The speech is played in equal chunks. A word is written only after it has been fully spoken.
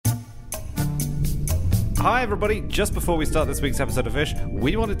Hi everybody, just before we start this week's episode of Fish,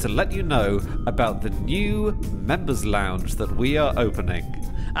 we wanted to let you know about the new members lounge that we are opening.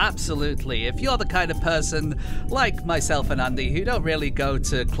 Absolutely. If you're the kind of person like myself and Andy who don't really go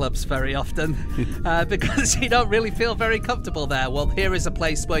to clubs very often because you don't really feel very comfortable there, well, here is a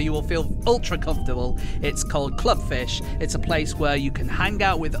place where you will feel ultra comfortable. It's called Club Fish. It's a place where you can hang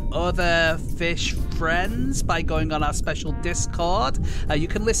out with other fish friends by going on our special Discord. You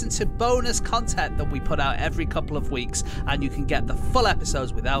can listen to bonus content that we put out every couple of weeks, and you can get the full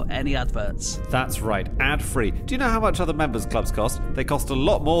episodes without any adverts. That's right, ad-free. Do you know how much other members clubs cost? They cost a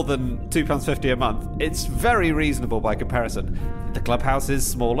lot more than £2.50 a month. It's very reasonable by comparison. The clubhouse is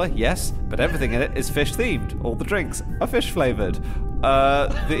smaller, yes, but everything in it is fish-themed. All the drinks are fish-flavoured.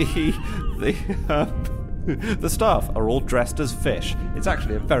 The staff are all dressed as fish. It's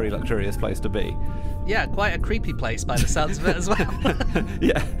actually a very luxurious place to be. Yeah, quite a creepy place by the sounds of it as well.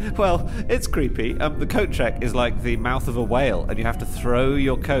 Yeah, well, it's creepy. The coat check is like the mouth of a whale, and you have to throw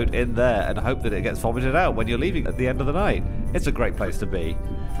your coat in there and hope that it gets vomited out when you're leaving at the end of the night. It's a great place to be.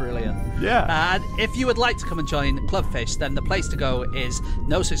 Brilliant. Yeah. And if you would like to come and join Clubfish, then the place to go is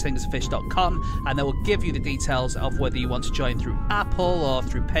nosuchthingasafish.com, and they will give you the details of whether you want to join through Apple or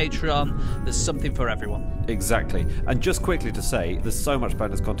through Patreon. There's something for everyone. Exactly. And just quickly to say, there's so much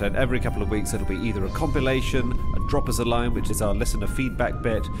bonus content. Every couple of weeks it'll be either a compilation, a Drop Us a Line, which is our listener feedback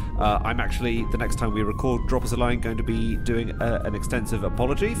bit. I'm actually, the next time we record Drop Us a Line, going to be doing an extensive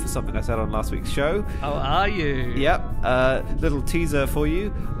apology for something I said on last week's show. Oh, are you? Yep. Little teaser for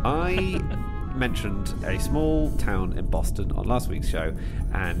you. I mentioned a small town in Boston on last week's show,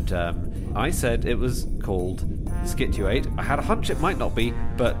 and I said it was called Scituate. I had a hunch it might not be,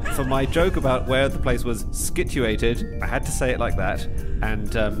 but for my joke about where the place was situated, I had to say it like that.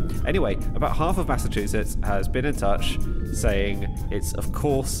 And anyway, about half of Massachusetts has been in touch saying it's of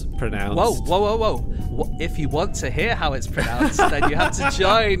course pronounced... Whoa. If you want to hear how it's pronounced, then you have to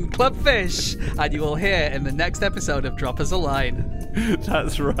join Clubfish, and you will hear in the next episode of Drop Us a Line.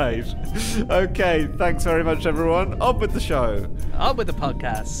 That's right. Okay, thanks very much, everyone. On with the show. On with the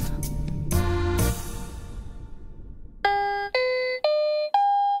podcast.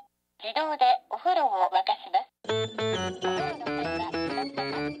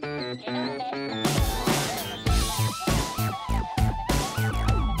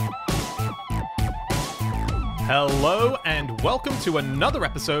 Hello and welcome to another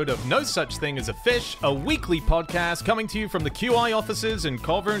episode of No Such Thing as a Fish, a weekly podcast coming to you from the QI offices in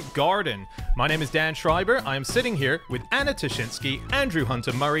Covent Garden. My name is Dan Schreiber. I am sitting here with Anna Tashinsky, Andrew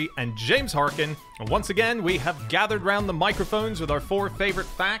Hunter-Murray, and James Harkin. And once again, we have gathered round the microphones with our 4 favorite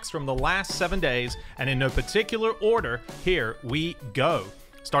facts from the last 7 days, and in no particular order, here we go.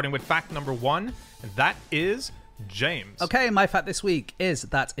 Starting with fact number 1, and that is... James. Okay, my fact this week is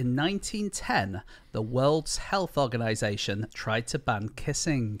that in 1910, the World Health Organization tried to ban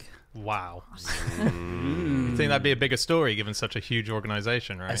kissing. Wow. You think that'd be a bigger story given such a huge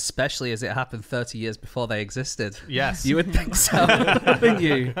organization, right? Especially as it happened 30 years before they existed. Yes. You would think so, wouldn't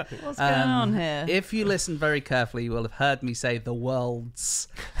you? What's going on here? If you listen very carefully, you will have heard me say the World's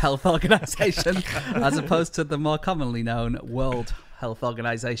Health Organization as opposed to the more commonly known World Health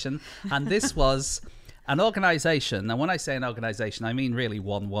Organization. And this was... an organization, and when I say an organization, I mean really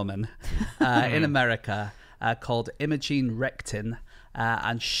one woman in America called Imogene Rectin,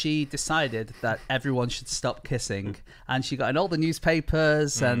 and she decided that everyone should stop kissing. And she got in all the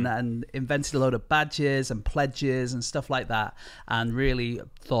newspapers and invented a load of badges and pledges and stuff like that, and really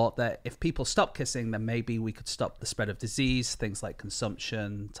thought that if people stop kissing, then maybe we could stop the spread of disease, things like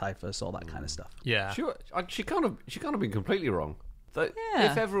consumption, typhus, all that kind of stuff. Yeah. She can't have been completely wrong. Yeah.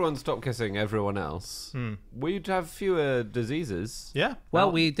 If everyone stopped kissing everyone else, we'd have fewer diseases. Yeah.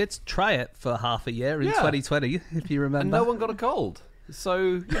 Well, we did try it for half a year in 2020, if you remember. And no one got a cold. So,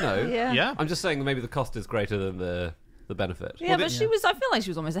 you know, Yeah. I'm just saying that maybe the cost is greater than the benefit. Yeah, but she was, I feel like she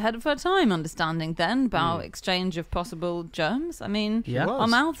was almost ahead of her time understanding then about exchange of possible germs. I mean, our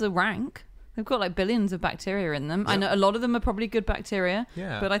mouths are rank. They've got like billions of bacteria in them. I know a lot of them are probably good bacteria.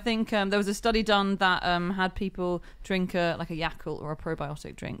 Yeah. But I think there was a study done that had people drink a Yakult or a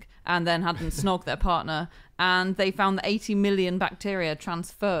probiotic drink and then had them snog their partner, and they found that 80 million bacteria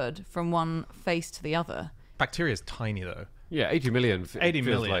transferred from one face to the other. Bacteria is tiny though. Yeah, 80 million. 80 feels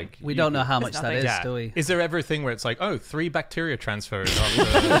million. like We don't know how much that is, Yeah. do we? Is there ever a thing where it's like, 3 bacteria transferred?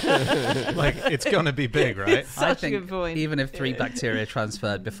 After... like, it's going to be big, right? I Such a think good point. even if 3 bacteria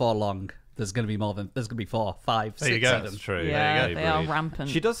transferred before long, there's going to be more than, there's going to be 4, 5, There you 6, go. 7. That's true. Yeah, There they you are go. rampant.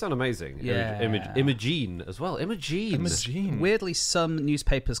 She does sound amazing. Yeah. Imogene as well. Imogene. Imogene. Weirdly, some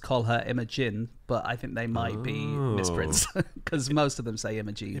newspapers call her Imogen, but I think they might be misprints because most of them say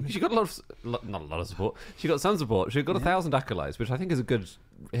Imogene. She got not a lot of support. She got some support. She got 1,000 acolytes, which I think is a good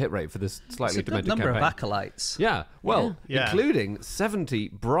hit rate for this slightly It's a good demented number campaign. of acolytes. Yeah, well, Yeah. including 70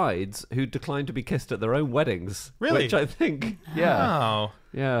 brides who declined to be kissed at their own weddings. Really? Which I think, yeah. Oh.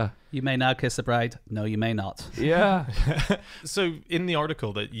 Yeah. You may now kiss the bride. No, you may not. Yeah. So in the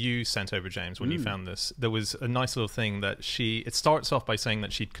article that you sent over, James, when you found this, there was a nice little thing that it starts off by saying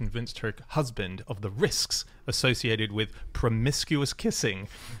that she'd convinced her husband of the risks associated with promiscuous kissing,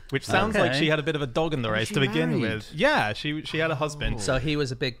 which sounds like she had a bit of a dog in the race she to begin married? with. Yeah, she had a husband. So he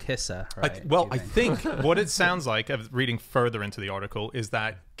was a big kisser, right? I think what it sounds like, reading further into the article, is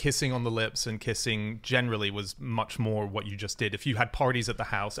that kissing on the lips and kissing generally was much more what you just did. If you had parties at the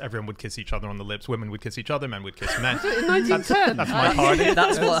house, everyone would kiss each other on the lips. Women would kiss each other. Men would kiss men. In 1910. That's my party.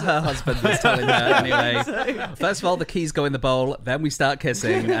 That's what her husband was telling her anyway. First of all, the keys go in the bowl, then we start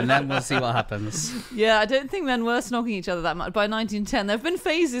kissing, and then we'll see what happens. Yeah, I don't think men were snogging each other that much. By 1910, there have been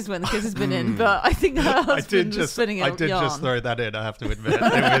phases when the kiss has been in, but I think her husband was spinning a I did yarn. just throw that in, I have to admit. It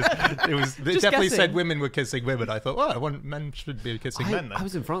definitely guessing. said women were kissing women. I thought, men should be kissing men then. I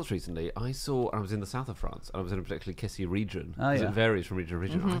was in France recently. I was in the south of France, and I was in a particularly kissy region. Oh, yeah. It varies from region to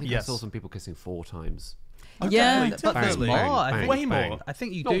region. I think Yes. I saw some people kissing 4 times. Yeah, But there's Definitely. more. Bang, I think, Way more. I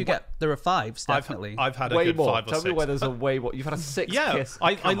think you No, do get. There are 5s, definitely. I've had a Way good more. 5 or Tell 6. me where there's a way more. You've had a 6 Yeah, kiss.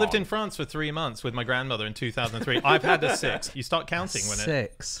 I Come lived in on. France for 3 months with my grandmother in 2003. I've had a 6. You start counting when it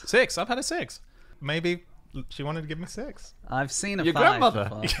 6. 6. I've had a 6. Maybe she wanted to give me 6. I've seen a Your 5 grandmother?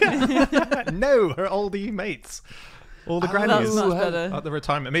 before. No, her oldie mates. All the that's grannies much better. at the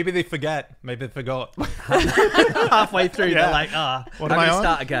retirement. Maybe they forget. Maybe they forgot. Halfway through, Yeah. they're like, What I'm am I going to on?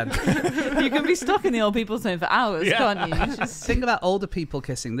 start again. You can be stuck in the old people's home for hours, Yeah. can't you? You just- Think about older people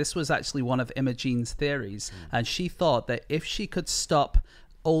kissing. This was actually one of Imogene's theories, and she thought that if she could stop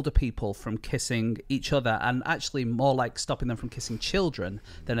older people from kissing each other, and actually more like stopping them from kissing children,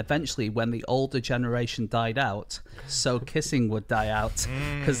 then eventually when the older generation died out, so kissing would die out,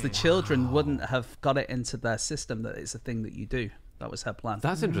 because the children wouldn't have got it into their system that it's a thing that you do. That was her plan.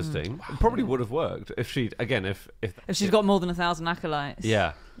 That's interesting. Probably would have worked if she'd again if If she's got more than 1,000 acolytes.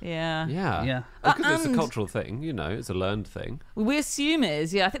 yeah. Yeah. Yeah. Because it's a And- cultural thing, it's a learned thing. We assume it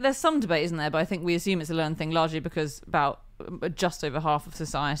is, yeah. I think there's some debate, isn't there? But I think we assume it's a learned thing largely because about just over half of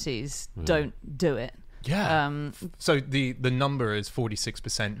societies don't do it. Yeah. So the number is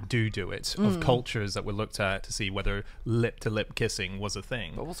 46% do it of cultures that were looked at to see whether lip-to-lip kissing was a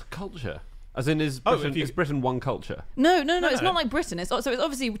thing. But what's a culture? As in, is Oh, Britain, if you- is Britain one culture? No, it's not like Britain. It's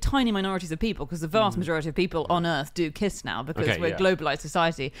obviously tiny minorities of people because the vast majority of people on Earth do kiss now because Okay, we're yeah. a globalized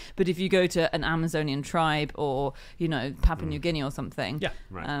society. But if you go to an Amazonian tribe or Papua New Guinea or something, Yeah,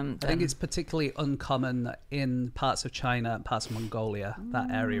 right. I think it's particularly uncommon in parts of China, parts of Mongolia.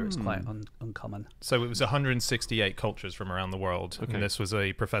 That area is quite uncommon. So it was 168 cultures from around the world. Okay. And this was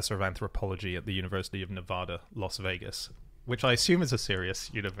a professor of anthropology at the University of Nevada, Las Vegas, which I assume is a serious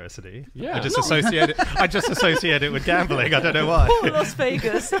university. Yeah. I just associate it with gambling. I don't know why. Poor Las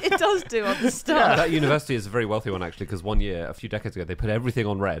Vegas. It does do other stuff. That university is a very wealthy one, actually, because one year, a few decades ago, they put everything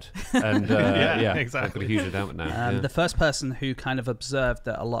on red. And Yeah, they've exactly. got a huge endowment now. The first person who kind of observed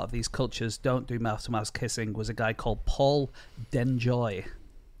that a lot of these cultures don't do mouth-to-mouth kissing was a guy called Paul Denjoy.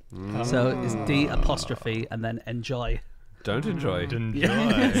 So it's D apostrophe and then enjoy. Don't enjoy.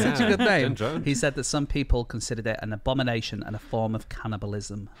 Yeah. Such a good name. Denjoy. He said that some people considered it an abomination and a form of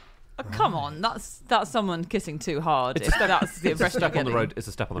cannibalism. Oh, come on, that's someone kissing too hard. If that's the It's a impression step you're on the getting. road. It's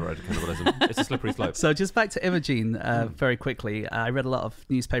a step on the road to cannibalism. It's a slippery slope. So just back to Imogene very quickly. I read a lot of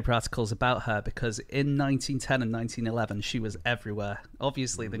newspaper articles about her because in 1910 and 1911 she was everywhere.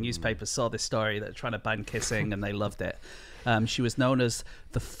 Obviously the newspapers saw this story that trying to ban kissing and they loved it. She was known as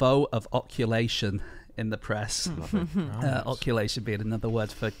the foe of oculation in the press. Oculation being another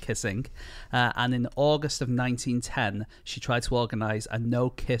word for kissing. And in August of 1910 she tried to organise a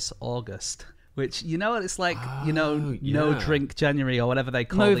no-kiss August. Which, it's like, no yeah. drink January or whatever they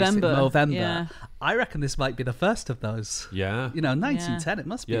call Movember. Movember. Yeah. I reckon this might be the first of those. Yeah. 1910, it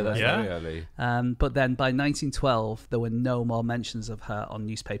must be. Yeah, that's right? Yeah. very early. But then by 1912, there were no more mentions of her on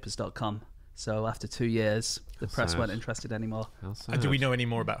newspapers.com. So after 2 years, the press sad. weren't interested anymore. How sad. Do we know any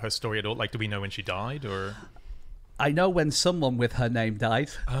more about her story at all? Like, do we know when she died, or? I know when someone with her name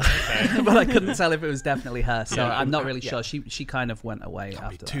died, Okay. but I couldn't tell if it was definitely her. So Yeah. I'm not really sure. She kind of went away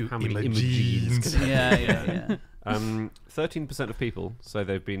after that. How many Imogenes. Imogenes? Yeah. 13% of people say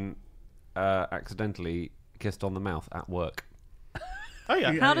they've been accidentally kissed on the mouth at work. Oh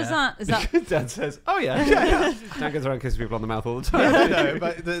yeah. How does that? Is that? Dad says, "Oh yeah." Dan goes around kissing people on the mouth all the time. No,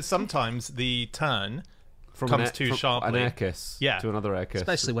 but sometimes the turn comes too sharply. An air kiss to another air kiss.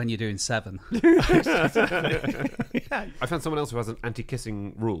 Especially when you're doing 7. Yeah. I found someone else who has an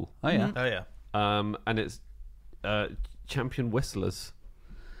anti-kissing rule. Oh, yeah. Oh yeah. And it's champion whistlers.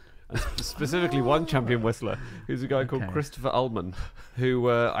 And specifically one champion whistler, who's a guy called Christopher Ullman, who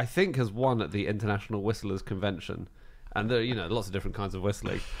I think has won at the International Whistlers Convention. And there are, lots of different kinds of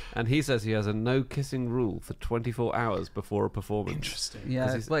whistling. And he says he has a no kissing rule for 24 hours before a performance. Interesting.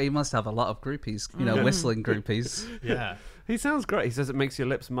 Yeah, well, he must have a lot of groupies, whistling groupies. Yeah. He sounds great. He says it makes your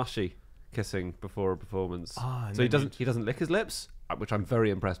lips mushy, kissing before a performance. And so he doesn't lick his lips, which I'm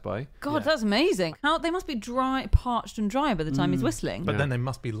very impressed by. God, that's amazing. How they must be dry, parched and dry by the time he's whistling. But then they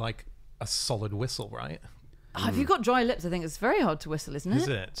must be like a solid whistle, right? If you've got dry lips, I think it's very hard to whistle, isn't it? Is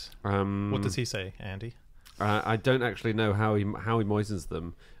it? What does he say, Andy? I don't actually know how he moistens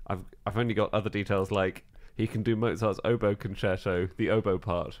them. I've only got other details like he can do Mozart's oboe concerto, the oboe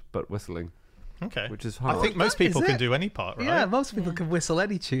part, but whistling. Okay. Which is hard. I think most people can do any part, right? Yeah, most people can whistle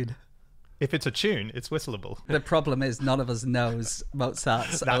any tune. If it's a tune, it's whistleable. The problem is none of us knows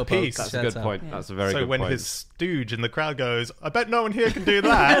Mozart's That oboe piece. That's concerto. a good point. That's a very good So when point. his stooge in the crowd goes, I bet no one here can do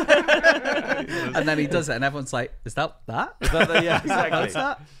that. And then he does it, and everyone's like, "Is that that? Yeah, exactly. What's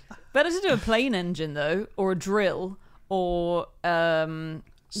that?" Better to do a plane engine though, or a drill, or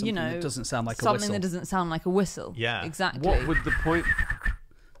Something that doesn't sound like a something whistle. that doesn't sound like a whistle. Yeah. Exactly. What would the point?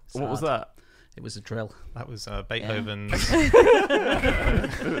 What was that? It was a drill. That was Beethoven's.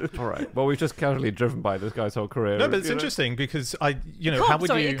 All right. Well, we've just casually driven by this guy's whole career. No, but it's interesting because how would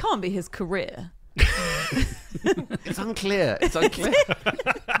Sorry, you? it can't be his career. It's unclear. It's unclear.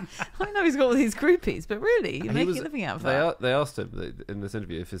 I know he's got all these groupies, but really, you make it living out of that. They asked him in this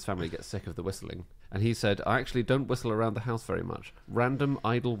interview if his family gets sick of the whistling, and he said, "I actually don't whistle around the house very much. Random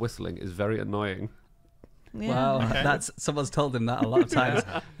idle whistling is very annoying." Yeah. Wow, that's someone's told him that a lot of times.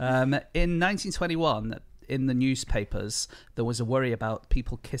 In 1921, in the newspapers, there was a worry about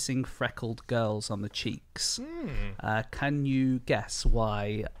people kissing freckled girls on the cheeks. Can you guess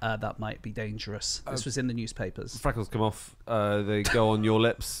why that might be dangerous? This was in the newspapers. Freckles come off. They go on your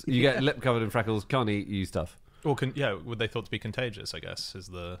lips. You get lip covered in freckles. Can't eat you stuff. Or would they thought to be contagious? I guess is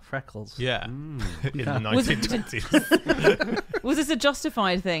the Freckles. in the 1920s. Was this a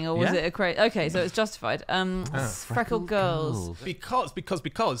justified thing, or was Yeah. it a crazy? Okay, so it's justified. Freckled girls. Because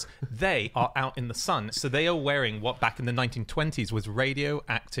they are out in the sun, so they are wearing what back in the 1920s was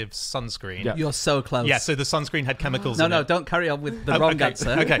radioactive sunscreen. Yeah. You're so close. Yeah, so the sunscreen had chemicals. No, in no, it. don't carry on with the wrong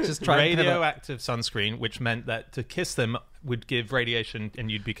answer. Okay, Just try and pivot. radioactive sunscreen, which meant that to kiss them would give radiation, and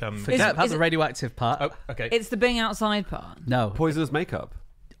you'd become. Forget about is the it- radioactive part. Oh, okay. It's the being outside part. No, Poisonous makeup.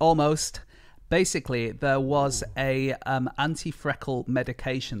 almost. Basically, there was a anti-freckle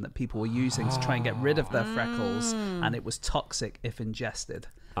medication that people were using to try and get rid of their freckles, and it was toxic if ingested.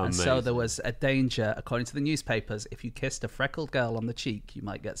 And so Amazing. there was a danger, according to the newspapers, if you kissed a freckled girl on the cheek, you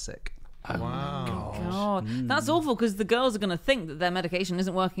might get sick. Wow. God, that's awful because the girls are going to think that their medication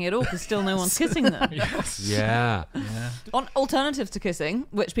isn't working at all because still no one's kissing them. Yeah. On alternatives to kissing,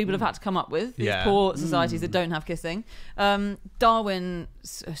 which people have had to come up with, these Yeah. poor societies that don't have kissing. Darwin,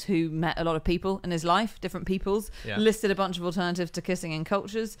 who met a lot of people in his life, different peoples, Yeah. listed a bunch of alternatives to kissing in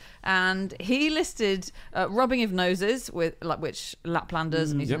cultures, and he listed rubbing of noses, which Laplanders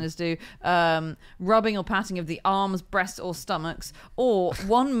and New Zealanders do, rubbing or patting of the arms, breasts, or stomachs, or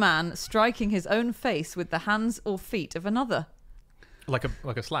one man striking his own face with the hands or feet of another. Like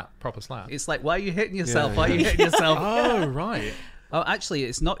a slap, proper slap. It's like, why are you hitting yourself? Yeah, Why are you hitting yourself? Oh, right. Oh, actually,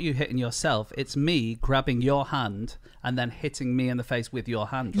 it's not you hitting yourself. It's me grabbing your hand and then hitting me in the face with your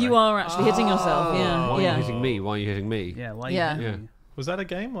hand. You right? are actually hitting yourself. Yeah, Why are yeah. you hitting me? Why are you hitting me? Yeah, why are Yeah. you Yeah. hitting me? Was that a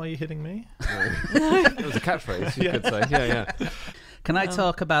game? Why are you hitting me? It was a catchphrase, you could say. Yeah. Can I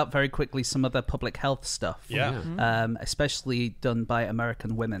talk about very quickly some other public health stuff? Yeah. Especially done by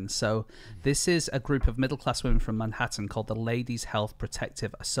American women. So this is a group of middle-class women from Manhattan called the Ladies Health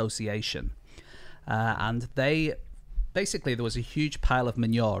Protective Association. And they... Basically, there was a huge pile of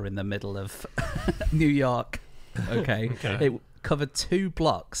manure in the middle of New York. Okay. It covered 2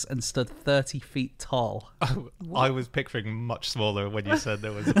 blocks and stood 30 feet tall. I was picturing much smaller when you said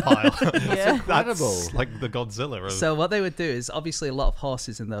there was a pile. Yeah. Incredible. That's like the Godzilla of... So what they would do is obviously a lot of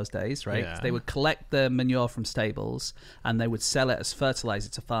horses in those days, right? Yeah. They would collect the manure from stables and they would sell it as fertilizer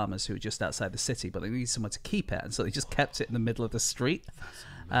to farmers who were just outside the city, but they needed somewhere to keep it, and so they just kept it in the middle of the street.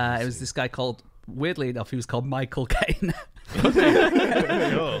 It was this guy called, weirdly enough, he was called Michael Caine.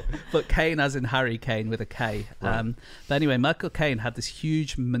 Cool. But Caine as in Harry Kane with a K. But anyway, Michael Caine had this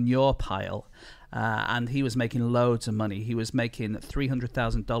huge manure pile, and he was making loads of money. He was making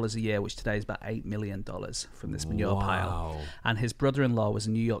 $300,000 a year, which today is about $8 million from this manure pile. And his brother-in-law was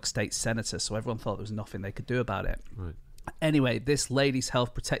a New York State senator, so everyone thought there was nothing they could do about it. Right. Anyway, this Ladies'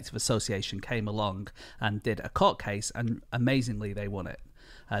 Health Protective Association came along and did a court case, and amazingly, they won it.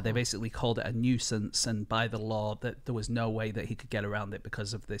 They basically called it a nuisance, and by the law, that there was no way that he could get around it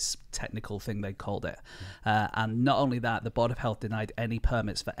because of this technical thing they called it. And not only that, the Board of Health denied any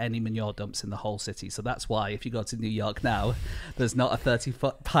permits for any manure dumps in the whole city. So that's why, if you go to New York now, there's not a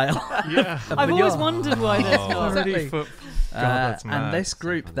 30-foot pile. Of I've manure. always wondered why there's not. Exactly. God, that's mad. And this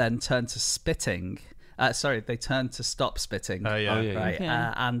group then turned to spitting. They turned to stop spitting. Oh, yeah. Right, Okay.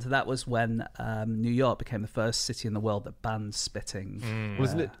 and that was when New York became the first city in the world that banned spitting. Well,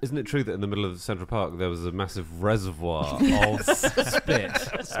 isn't it true that in the middle of Central Park there was a massive reservoir of spit?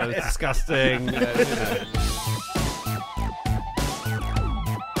 So it's disgusting.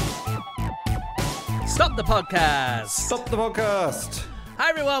 Stop the podcast! Stop the podcast. Hi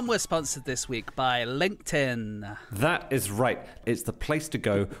everyone, we're sponsored this week by LinkedIn. That is right. It's the place to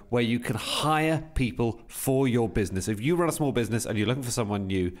go where you can hire people for your business. If you run a small business and you're looking for someone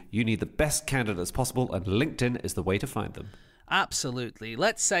new, you need the best candidates possible, and LinkedIn is the way to find them. Absolutely.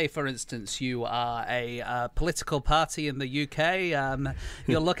 Let's say, for instance, you are a political party in the UK.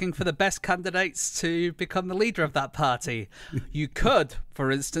 You're looking for the best candidates to become the leader of that party. You could,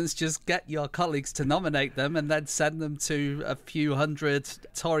 for instance, just get your colleagues to nominate them and then send them to a few hundred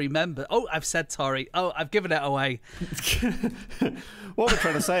Tory members. Oh, I've said Tory. Oh, I've given it away. What we're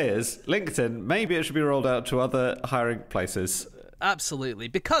trying to say is, LinkedIn, maybe it should be rolled out to other hiring places. Absolutely.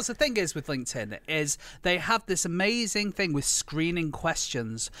 Because the thing is with LinkedIn is they have this amazing thing with screening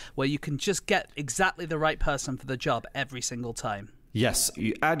questions where you can just get exactly the right person for the job every single time. Yes,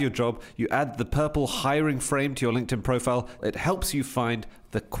 you add your job, you add the purple hiring frame to your LinkedIn profile. It helps you find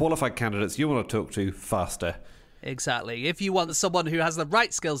the qualified candidates you want to talk to faster. Exactly. If you want someone who has the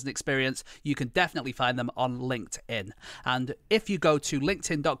right skills and experience, you can definitely find them on LinkedIn. And if you go to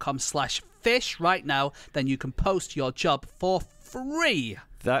linkedin.com/fish right now, then you can post your job for free.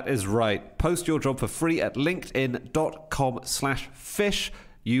 That is right. Post your job for free at linkedin.com/fish.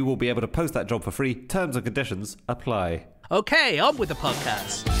 You will be able to post that job for free. Terms and conditions apply. Okay, on with the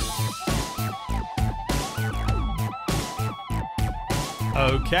podcast.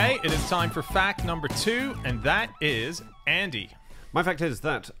 Okay, it is time for fact number 2, and that is Andy. My fact is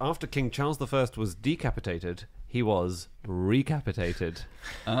that after King Charles I was decapitated, he was recapitated.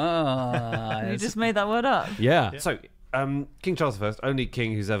 You just made that word up. Yeah. So, King Charles I, only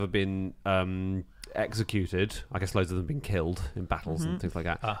king who's ever been executed. I guess loads of them have been killed in battles and things like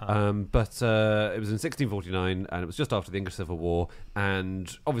that. But it was in 1649, and it was just after the English Civil War.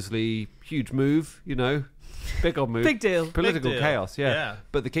 And obviously, huge move, you know. Big old move. Big deal. Political Big deal. chaos, Yeah.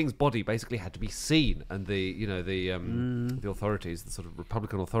 But the king's body basically had to be seen, and the authorities, the sort of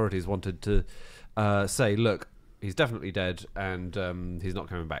Republican authorities, wanted to say, look, he's definitely dead, and he's not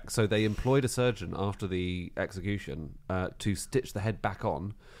coming back. So they employed a surgeon after the execution to stitch the head back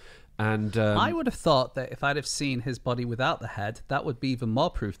on. And I would have thought that if I'd have seen his body without the head, that would be even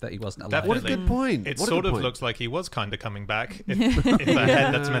more proof that he wasn't alive. Definitely. what a good point. It What a sort good of point. looks like he was kind of coming back if the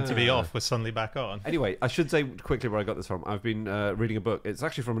head that's meant to be off was suddenly back on. Anyway, I should say quickly where I got this from. I've been reading a book. It's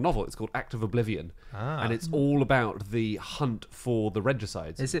actually from a novel. It's called Act of Oblivion. And it's all about the hunt for the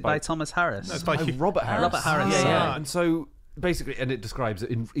regicides. Is it by Thomas Harris? No, it's by Robert Harris. Robert Harris. Yeah. And so basically, and it describes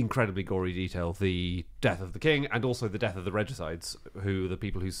in incredibly gory detail the death of the king and also the death of the regicides, who are the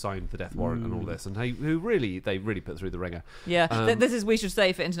people who signed the death warrant and all this, and who really put through the ringer. Yeah, this is, we should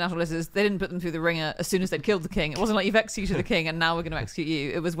say for international listeners, they didn't put them through the ringer as soon as they'd killed the king. It wasn't like you've executed the king and now we're going to execute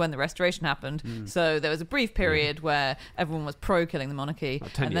you. It was when the restoration happened. So there was a brief period where everyone was pro killing the monarchy,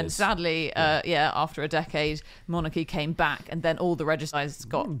 Like 10 and then years. sadly, after a decade, monarchy came back, and then all the regicides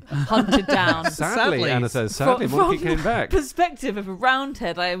got hunted down. Sadly, Anna says, sadly, From monarchy came back. Perspective of a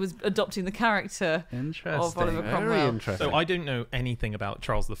Roundhead, I was adopting the character of Interesting. Oliver Very Cromwell. interesting. So I don't know anything about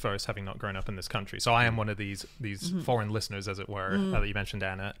Charles I, having not grown up in this country. So I am one of these foreign listeners, as it were, that you mentioned,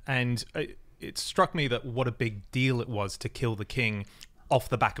 Anna. And it struck me that what a big deal it was to kill the king off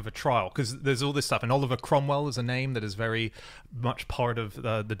the back of a trial, because there's all this stuff, and Oliver Cromwell is a name that is very much part of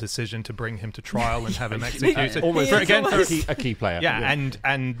the decision to bring him to trial and have him executed. Almost He is again almost- a key player. Yeah,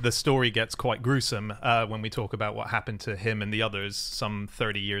 and the story gets quite gruesome when we talk about what happened to him and the others some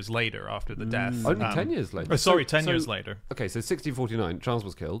 30 years later after the death. Only 10 years later. Oh, sorry, 10 So- years later. Okay, so 1649, Charles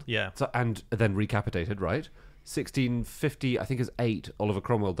was killed. Yeah. So, and then recapitated, right? 1650, I think is 8, Oliver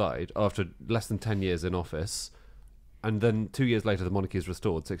Cromwell died after less than 10 years in office. And then 2 years later, the monarchy is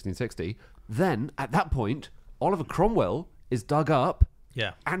restored, 1660. Then, at that point, Oliver Cromwell is dug up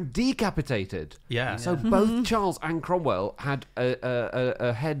Yeah. and decapitated. Yeah. So both Charles and Cromwell had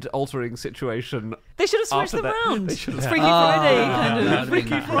a head-altering situation. They should have switched After them that, round. they should have- It's Freaky Friday, yeah, kind that of. would've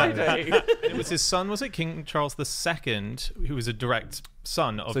been Friday. It was his son, was it King Charles II, who was a direct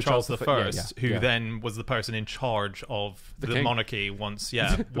son of So Charles Charles I, the Fir- who yeah. then was the person in charge of the king. monarchy once,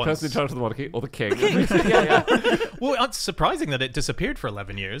 The person in charge of the monarchy or the king. Well, it's surprising that it disappeared for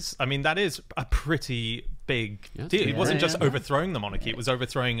 11 years. I mean, that is a pretty big Yeah, deal. It wasn't just yeah. overthrowing the monarchy, it was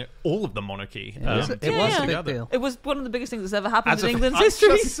overthrowing all of the monarchy. It was a Yeah. big deal. It was one of the biggest things that's ever happened As in a- England's I'm history.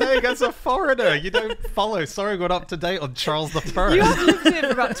 just saying, as a foreigner, you don't follow. Sorry, we're up to date on Charles I. You have lived here for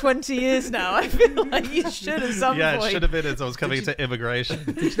about 20 years now. I feel like you should at some Yeah, it point. should have been as I was coming to immigration.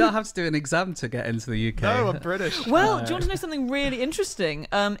 Did you not have to do an exam to get into the UK? No, I'm British. Well, do you want to know something really interesting?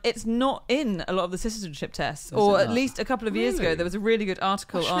 It's not in a lot of the citizenship tests, Is or it at not? least a couple of years ago, Really? there was a really good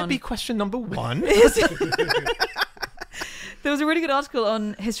article Shouldn't on. it be question number one? There was a really good article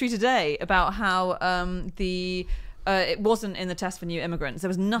on History Today about how it wasn't in the test for new immigrants. There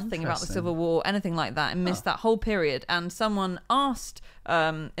was nothing about the Interesting. Civil War, anything like that, and missed that whole period. And someone asked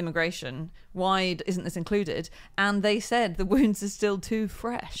immigration, why isn't this included? And they said the wounds are still too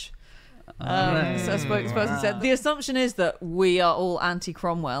fresh. So a spokesperson said, the assumption is that we are all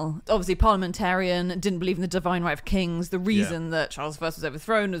anti-Cromwell. Obviously, parliamentarian, didn't believe in the divine right of kings. The reason that Charles I was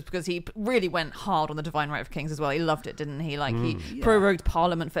overthrown was because he really went hard on the divine right of kings as well. He loved it, didn't he? Like, he prorogued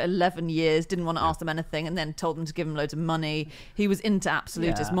parliament for 11 years, didn't want to ask them anything, and then told them to give him loads of money. He was into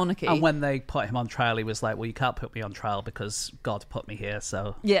absolutist monarchy. And when they put him on trial, he was like, well, you can't put me on trial because God put me here,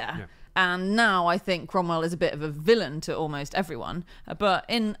 so... Yeah. And now I think Cromwell is a bit of a villain to almost everyone. But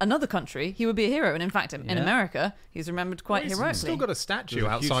in another country, he would be a hero. And in fact, in America, he's remembered quite He's heroically. still got a statue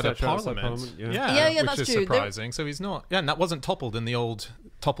There's a huge outside of statue outside Parliament. Parliament, Yeah, which that's is true. surprising. So he's not. Yeah, and that wasn't toppled in the old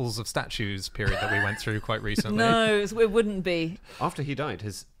topples of statues period that we went through quite recently. No, it wouldn't be. After he died,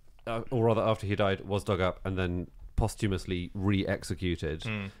 after he died, was dug up and then posthumously re-executed.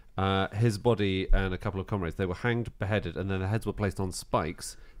 His body and a couple of comrades, they were hanged, beheaded, and then their heads were placed on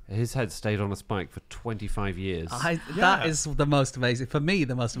spikes. His head stayed on a spike for 25 years. That is the most amazing, for me,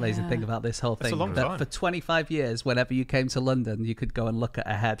 the most amazing thing about this whole It's a thing. long That time. for 25 years, whenever you came to London, you could go and look at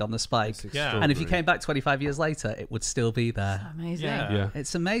a head on the spike. Yeah. And if you came back 25 years later, it would still be there. Amazing. Yeah.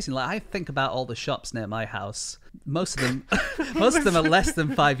 It's amazing. Like, I think about all the shops near my house. Most of them, are less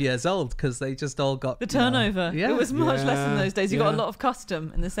than 5 years old because they just all got The turnover. Yeah. It was much less in those days. You got a Yeah. lot of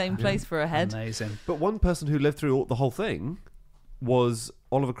custom in the same place for a head. amazing. But one person who lived through the whole thing was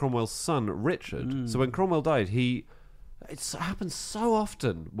Oliver Cromwell's son, Richard. So when Cromwell died, it happens so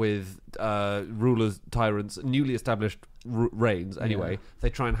often with rulers, tyrants, newly established reigns. Anyway,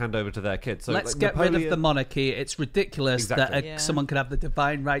 they try and hand over to their kids. So Let's like get rid of the Napoleon- monarchy. It's ridiculous Exactly. that someone could have the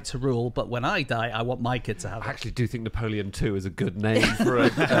divine right to rule, but when I die, I want my kid to have I it. actually do think Napoleon II is a good name for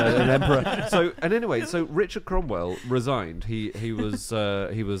an emperor. So Richard Cromwell resigned. He was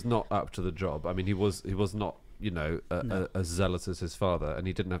not up to the job. I mean, he was not as zealous as his father, and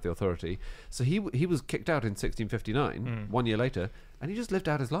he didn't have the authority. So he was kicked out in 1659, 1 year later, and he just lived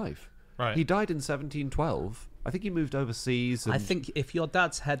out his life. Right. He died in 1712. I think he moved overseas. And I think if your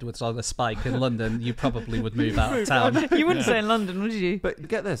dad's head was on a spike in London, you probably would move out of town. You wouldn't say in London, would you? But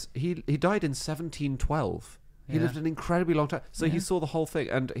get this, he died in 1712. He lived an incredibly long time. So he saw the whole thing,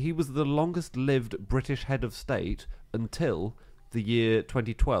 and he was the longest lived British head of state until the year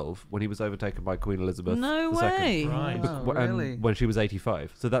 2012, when he was overtaken by Queen Elizabeth No II. way. Right. Wow, And really? when she was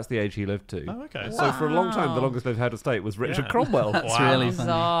 85. So that's the age he lived to. Oh, okay. So for a long time, the Wow. longest lived head of state was Richard Yeah. Cromwell. That's Wow. really funny.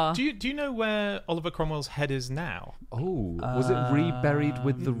 Bizarre. Do you know where Oliver Cromwell's head is now? Oh, was it reburied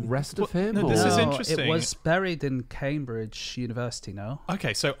with the rest of him? no, this or- is No, interesting. It was buried in Cambridge University, no?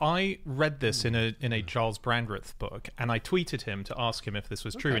 Okay, so I read this in a Charles Brandreth book, and I tweeted him to ask him if this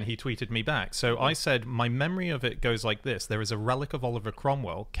was true, and he tweeted me back. So I said, my memory of it goes like this. There is a relic of Oliver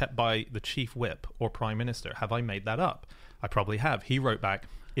Cromwell kept by the chief whip or prime minister. Have I made that up? I probably have. He wrote back,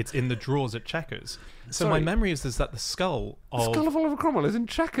 it's in the drawers at Chequers. So my Sorry. memory is that the skull The skull of Oliver Cromwell is in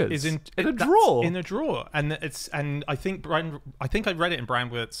Chequers. is in a that's drawer. in a drawer, and I think I read it in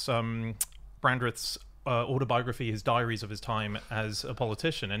Brandreth's autobiography, his diaries of his time as a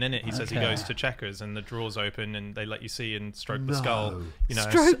politician, and in it he says he Okay. goes to Chequers and the drawers open and they let you see and stroke the skull.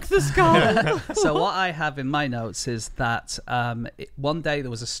 Stroke the skull. So what I have in my notes is that one day there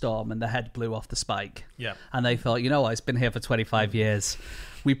was a storm and the head blew off the spike. Yeah. And they thought, you know what, it's been here for 25 years.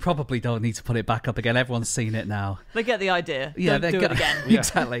 we probably don't need to put it back up again. Everyone's seen it now. They get the idea. Yeah, Don't do it again.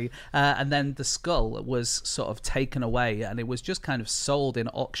 Exactly. And then the skull was sort of taken away, and it was just kind of sold in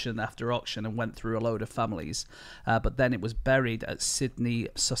auction after auction and went through a load of families. But then it was buried at Sydney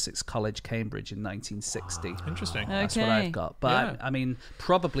Sussex College, Cambridge in 1960. Interesting. That's what Okay. I've got. But I mean,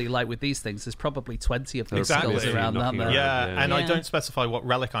 probably like with these things, there's probably 20 of these Exactly. skulls around, aren't there? Yeah, and I Yeah. don't specify what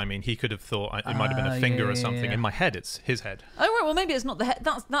relic I mean. He could have thought it might have been a finger or something. yeah. In my head, it's his head. Oh, right. Well, maybe it's not the head.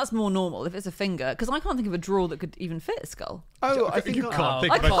 That's more normal if it's a finger, because I can't think of a drawer that could even fit a skull. Oh, I think You I- can't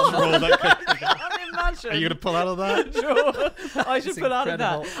think I of a can't. drawer that could... I imagine. Are you going to pull out of that? drawer. I should It's pull out of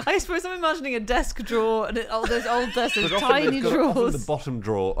that. incredible. I suppose I'm imagining a desk drawer and all those old desks, those But tiny often drawers. the bottom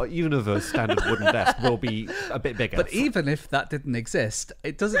drawer, or even of a standard wooden desk, will be a bit bigger. But even if that didn't exist,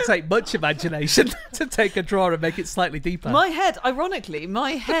 it doesn't take much imagination to take a drawer and make it slightly deeper. My head, ironically,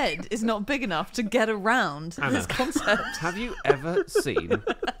 my head is not big enough to get around Anna. this concept. Have you ever seen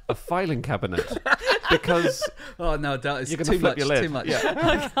a filing cabinet? Because Oh no, don't, it's you're going too to flip much. your lid. Too much.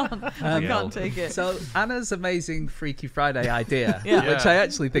 I can't take it. So Anna's amazing Freaky Friday idea, Yeah. which I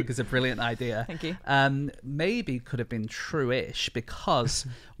actually think is a brilliant idea. Thank you. Maybe could have been true-ish because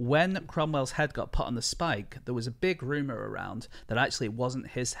when Cromwell's head got put on the spike, there was a big rumor around that actually it wasn't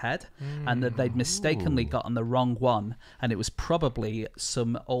his head, and that they'd mistakenly gotten the wrong one, and it was probably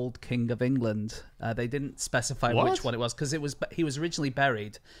some old king of England. They didn't specify What? which one it was because he was originally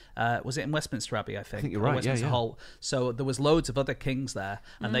buried. Was it in Westminster Abbey? I think. you're Or right, Westminster yeah. Hall. So there was loads of other kings there,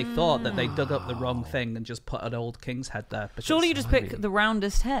 and they thought that they dug up the wrong thing and just put an old king's head there. because- Surely you just pick the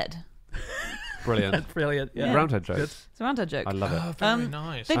roundest head. brilliant. Brilliant. Yeah. Roundhead jokes. It's a roundhead joke. I love it. Oh, very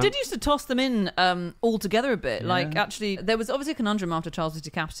nice. They did used to toss them in all together a bit. Yeah. Like, actually, there was obviously a conundrum after Charles was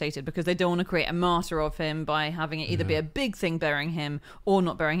decapitated because they don't want to create a martyr of him by having it either be a big thing burying him or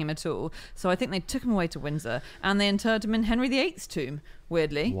not burying him at all. So I think they took him away to Windsor and they interred him in Henry VIII's tomb,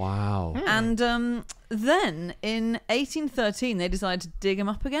 weirdly. Wow. And then in 1813, they decided to dig him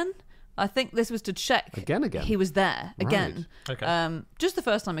up again. I think this was to check Again? he was there again. Okay. Just the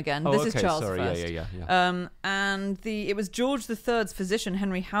first time again. Oh, This okay, is Charles sorry. first. Yeah. And it was George III's physician,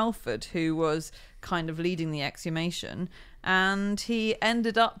 Henry Halford, who was kind of leading the exhumation. And he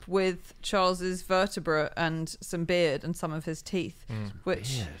ended up with Charles's vertebra and some beard and some of his teeth,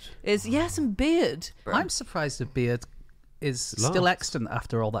 which is, some beard. I'm surprised the beard is still Lasts. extant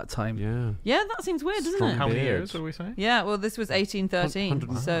after all that time. Yeah. Yeah, that seems weird, doesn't Strong it? How many Beard. years are we saying? Yeah, well, this was 1813,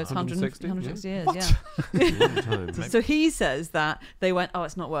 100 so it's 160 160, years, What? Long time. So he says that they went,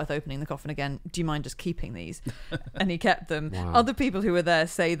 it's not worth opening the coffin again. Do you mind just keeping these? And he kept them. Wow. Other people who were there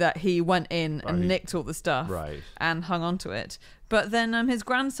say that he went in and Right. nicked all the stuff Right. and hung on to it. But then his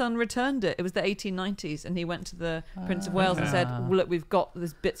grandson returned it. It was the 1890s, and he went to the Prince of Wales and said, well, look, we've got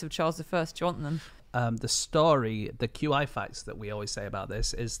these bits of Charles I. Do you want them? The story, the QI facts that we always say about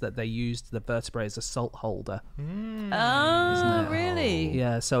this is that they used the vertebrae as a salt holder. Oh, really?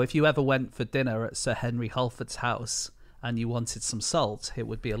 Yeah, so if you ever went for dinner at Sir Henry Halford's house and you wanted some salt, it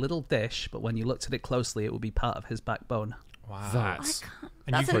would be a little dish, but when you looked at it closely, it would be part of his backbone. Wow. That's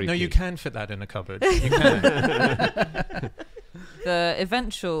And you freaky. can, you can fit that in a cupboard. You can. The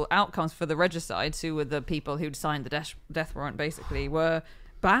eventual outcomes for the regicides, who were the people who'd signed the death warrant, basically, were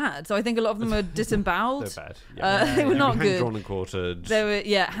bad. So I think a lot of them were disemboweled. They're bad. Yeah. They were not Hanged, good. drawn and quartered. They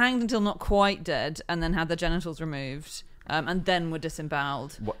were, hanged until not quite dead, and then had their genitals removed, and then were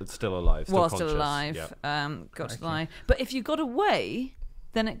disemboweled Still alive. while conscious. still alive. Yeah. Got to lie. But if you got away,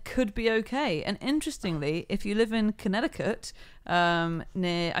 then it could be okay. And interestingly, if you live in Connecticut,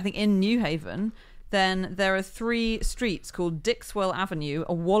 near, I think in New Haven, then there are 3 streets called Dixwell Avenue,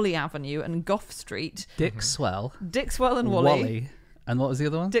 Wally Avenue, and Gough Street. Dixwell, Dixwell and Wally. And what was the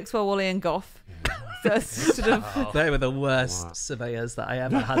other one? Dixwell, Wally, and Gough. So it's sort of, They were the worst surveyors that I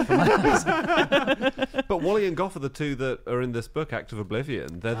ever had for my house. But Wally and Gough are the 2 that are in this book, Act of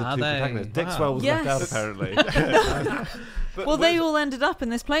Oblivion. They're the Are 2 they? protagonists. Wow. Dixwell was left out, Yes. apparently. But well, they all ended up in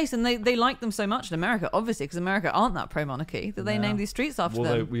this place, and they liked them so much in America, obviously, because America aren't that pro-monarchy, that they No. named these streets after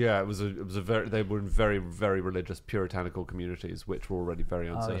Well, them. it was a very. They were in very, very religious, puritanical communities, which were already very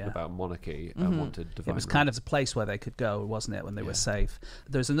uncertain yeah. about monarchy and wanted divine. It was kind of a place where they could go, wasn't it, when they were safe.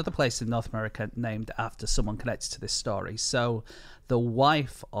 There's another place in North America named after someone connected to this story. So the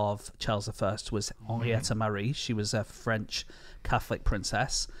wife of Charles I was Henrietta Marie. She was a French Catholic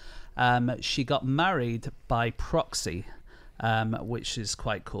princess. She got married by proxy, which is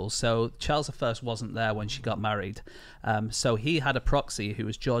quite cool. So Charles I wasn't there when she got married. So he had a proxy who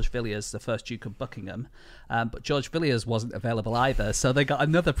was George Villiers, the first Duke of Buckingham. But George Villiers wasn't available either. So they got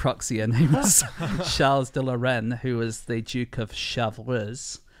another proxy in, who was Charles de Lorraine, who was the Duke of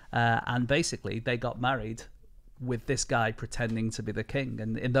Chevreuse. And basically they got married with this guy pretending to be the king.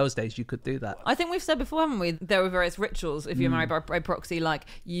 And in those days, you could do that. I think we've said before, haven't we? There were various rituals if you're married by proxy, like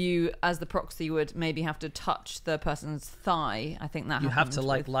you, as the proxy, would maybe have to touch the person's thigh. I think that You have to happens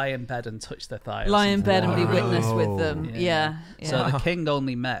like with- lie in bed and touch their thigh. or lie in something. bed and be witness with them. Yeah. Yeah. So the king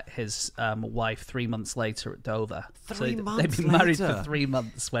only met his wife 3 months later at Dover. So 3 they'd months been married later? for 3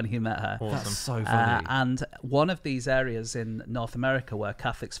 months when he met her. That's so funny. And one of these areas in North America where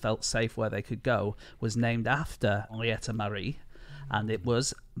Catholics felt safe where they could go was named after Henrietta Marie, and it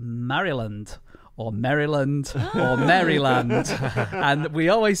was Maryland. Or Maryland, or Maryland. And we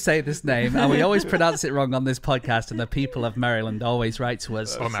always say this name, and we always pronounce it wrong on this podcast, and the people of Maryland always write to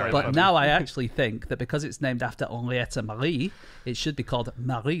us. But now I actually think that because it's named after Henrietta Marie, it should be called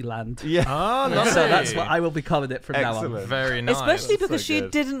Maryland. Yeah. Oh, lovely. So that's what I will be calling it from now on. Excellent. Very nice. Especially That's because so she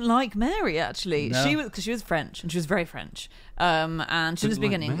good. didn't like Mary. Actually, No. because she was French and she was very French, and she didn't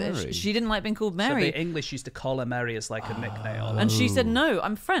speak any like English. Mary? She didn't like being called So Mary. the English used to call her Mary as like a nickname. And she said, "No,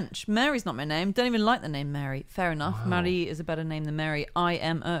 I'm French. Mary's not my name. Don't even like the name Mary." Fair enough. Marie is a better name than Mary.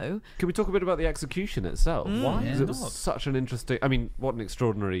 IMO. Can we talk a bit about the execution itself? Why? Because Yeah. it was such an interesting. I mean, what an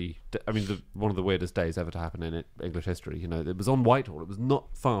extraordinary. One of the weirdest days ever to happen in English history. You know, it was on Whitehall. It was not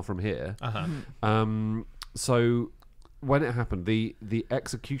far from here. So when it happened, the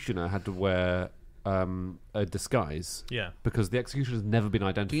executioner had to wear a disguise. Yeah. Because the executioner has never been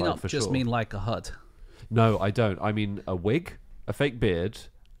identified Do you not for just sure. mean like a HUD? No, I don't. I mean a wig, a fake beard,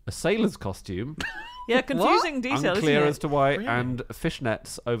 a sailor's costume. Yeah, confusing detail. Unclear isn't as it? to why, Really? and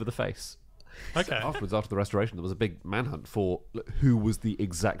fishnets over the face. Okay. Afterwards, after the restoration, there was a big manhunt for who was the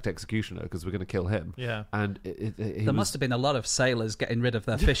exact executioner because we're going to kill him. Yeah. And There must have been a lot of sailors getting rid of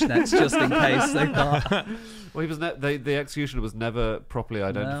their fishnets just in case they thought. Well, he was the executioner was never properly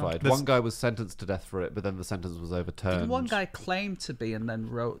identified. This- One guy was sentenced to death for it, but then the sentence was overturned. Did one guy claim to be and then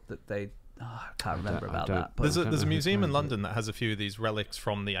wrote that they. Oh, I can't remember about don't- that. But There's don't a know who museum in claimed it. London that has a few of these relics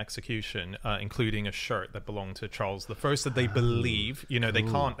from the execution, including a shirt that belonged to Charles I that they believe. You know, they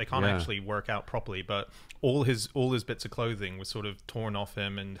can't yeah. actually work out properly, but all his bits of clothing was sort of torn off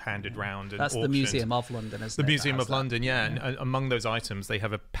him and handed round. And that's the auctioned. Museum of London, isn't The it? Museum that of has that? London, yeah. And among those items, they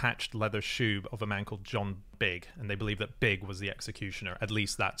have a patched leather shoe of a man called John Big, and they believe that Big was the executioner. At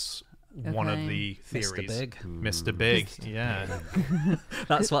least that's one of Okay. the theories. Mr. Big. Mr. Big, yeah.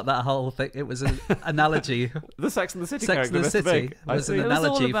 That's what that whole thing. It was an analogy. The Sex and the City Sex character, and the Mr. City Big. I was see. an It was all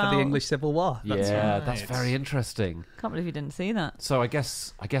analogy for about- the English Civil War. Yeah, right. that's very interesting. Can't believe you didn't see that. So I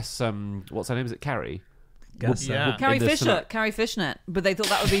guess what's her name? Is it Carrie? Guess so. Yeah. Carrie in this Fisher, Carrie Fishnet, but they thought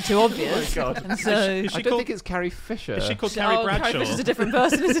that would be too obvious. And so Is I she don't called- think it's Carrie Fisher. Is she called Carrie Bradshaw? Carrie Fisher's a different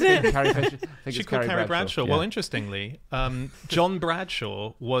person, isn't it? Carrie Fisher. I think She it's called Carrie Bradshaw. Yeah. Well, interestingly, John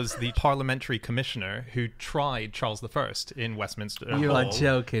Bradshaw was the parliamentary commissioner who tried Charles I in Westminster You are Hall.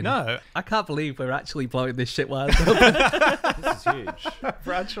 joking. No, I can't believe we're actually blowing this shit wide. This is huge.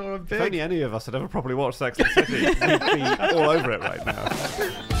 Bradshaw and If Big. only any of us had ever properly watched Sex and the City, we'd be all over it right now.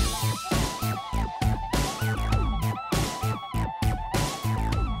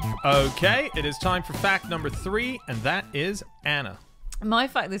 Okay, it is time for fact number 3, and that is Anna. My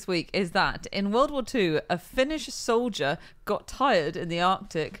fact this week is that in World War II, a Finnish soldier got tired in the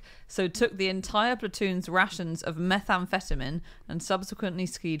Arctic, so took the entire platoon's rations of methamphetamine and subsequently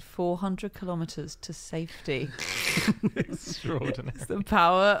skied 400 kilometers to safety. Extraordinary. The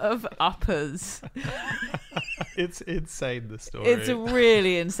power of uppers. It's insane, the story. It's a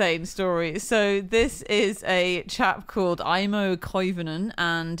really insane story. So this is a chap called Aimo Koivunen,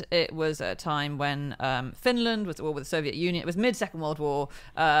 and it was a time when Finland was at war with the Soviet Union. It was mid-Second World War.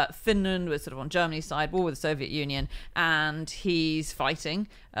 Finland was sort of on Germany's side, war with the Soviet Union, and he's fighting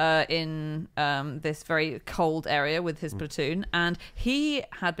in this very cold area with his platoon, and he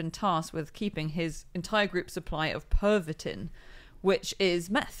had been tasked with keeping his entire group's supply of Pervitin, which is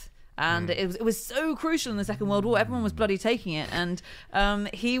meth. And it was so crucial in the Second World War. Everyone was bloody taking it. And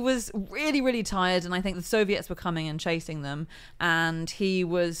he was really, really tired. And I think the Soviets were coming and chasing them. And he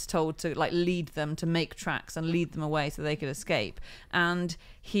was told to lead them, to make tracks and lead them away so they could escape. And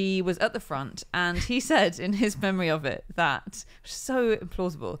he was at the front. And he said in his memory of it that, so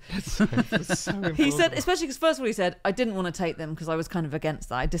implausible. He said, especially because first of all he said, I didn't want to take them because I was kind of against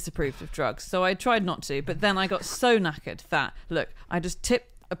that. I disapproved of drugs. So I tried not to. But then I got so knackered that, look, I just tipped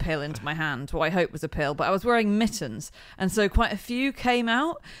a pill into my hand, what I hope was a pill, but I was wearing mittens, and so quite a few came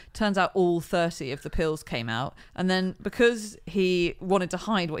out. Turns out all 30 of the pills came out, and then because he wanted to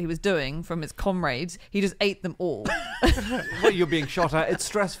hide what he was doing from his comrades, he just ate them all. Well, you're being shot at. It's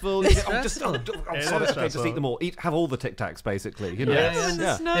stressful. I'm sorry, stressful. just eat them all. Have all the Tic Tacs, basically. You know? Yes. In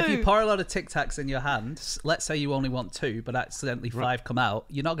the snow. If you pour a lot of Tic Tacs in your hand, let's say you only want 2, but accidentally 5 come out,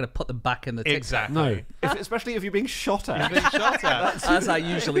 you're not going to put them back in the Tic Tac. Exactly. No, especially if you're being shot at. As I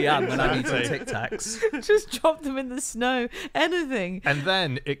usually am when I need some Tic Tacs. Just drop them in the snow. Anything. And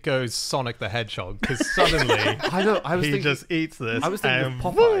then it goes Sonic the Hedgehog, because suddenly I know. I was he thinking. just eats this. I was thinking of and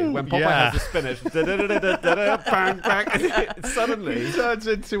Popeye when Popeye yeah. has the spinach. Da-da-da-da-da-da, bang, bang, and it suddenly. He turns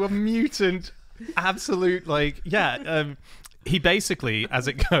into a mutant, absolute he basically, as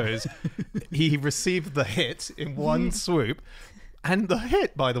it goes, he received the hit in one swoop. And the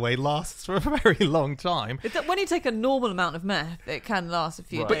hit, by the way, lasts for a very long time. When you take a normal amount of meth, it can last a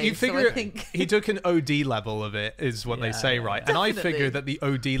few days. But you figure so I think... he took an OD level of it, is what they say, right? And I Definitely. figure that the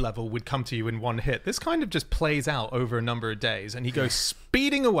OD level would come to you in one hit. This kind of just plays out over a number of days, and he goes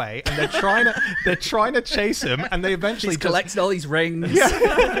speeding away, and they're trying to chase him, and they eventually He's collecting all these rings.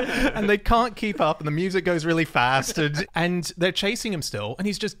 and they can't keep up, and the music goes really fast, and they're chasing him still, and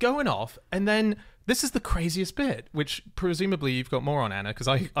he's just going off, and then. This is the craziest bit, which presumably you've got more on, Anna, because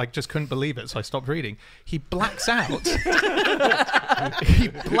I just couldn't believe it, so I stopped reading. He blacks out. He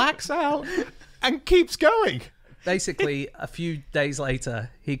blacks out and keeps going. Basically, a few days later,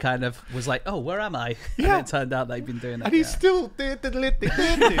 he kind of was like, "Oh, where am I?" Yeah. And it turned out they'd been doing that. And he's still... I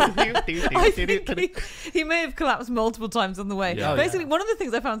think he may have collapsed multiple times on the way. Yeah. Basically, one of the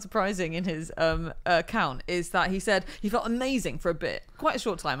things I found surprising in his account is that he said he felt amazing for a bit, quite a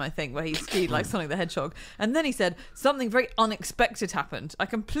short time, I think, where he skied like Sonic the Hedgehog. And then he said, something very unexpected happened. I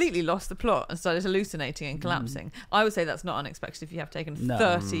completely lost the plot and started hallucinating and collapsing. I would say that's not unexpected if you have taken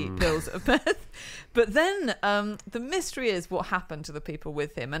 30 pills of meth. But then the mystery is what happened to the people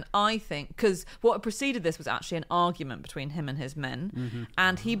with him. And I think, because what preceded this was actually an argument between him and his men,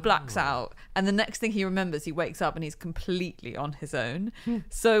 and he blacks out, and the next thing he remembers, he wakes up and he's completely on his own.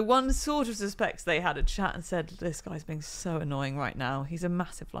 So one sort of suspects they had a chat and said, this guy's being so annoying right now. He's a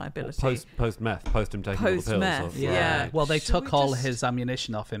massive liability. Post meth, post him taking all the pills. Post-meth, or- yeah. Well, they Shall took we all just- his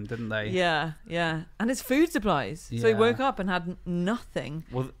ammunition off him, didn't they? Yeah. And his food supplies. So he Yeah. woke up and had nothing.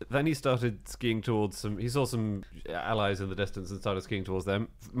 Well, then he started skiing towards some. He saw some allies in the distance and started skiing towards them.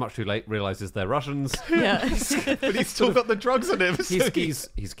 Much too late, realizes they're Russians. Yeah. But he's still got the drugs on him. He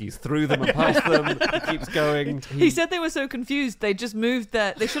skis through them and past them. He keeps going. He said they were so confused they just moved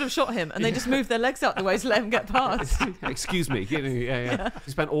they should have shot him and they just moved their legs out the way to let him get past. Excuse me. Yeah.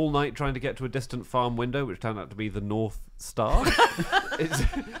 He spent all night trying to get to a distant farm window, which turned out to be the North Star.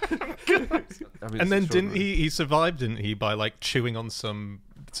 And then didn't he survived, didn't he, by like chewing on some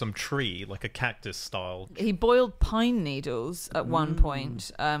tree, like a cactus style? He boiled pine needles at one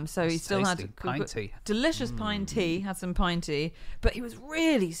point, so he still tasty. had Pine tea. delicious pine tea. Had some pine tea, but he was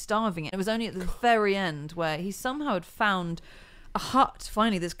really starving. It was only at the very end where he somehow had found a hut,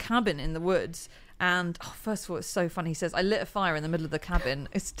 finally this cabin in the woods. And first of all, it's so funny. He says, I lit a fire in the middle of the cabin.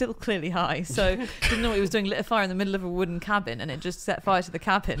 It's still clearly high, so didn't know what he was doing. Lit a fire in the middle of a wooden cabin, and it just set fire to the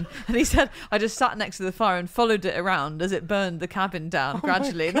cabin. And he said, I just sat next to the fire and followed it around as it burned the cabin down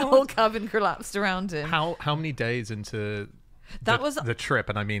gradually, and the whole cabin collapsed around him. How many days into the trip?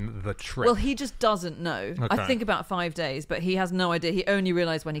 And I mean the trip. Well, he just doesn't know. Okay. I think about 5 days, but he has no idea. He only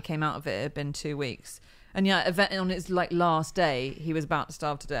realised when he came out of it had been 2 weeks. And on his last day, he was about to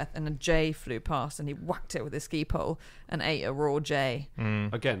starve to death, and a jay flew past, and he whacked it with his ski pole and ate a raw jay.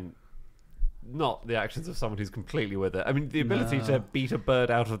 Again, not the actions of someone who's completely with it. I mean, the ability to beat a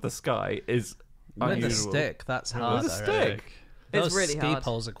bird out of the sky is With unusual. a stick, that's hard. With a stick. It's Those really ski hard.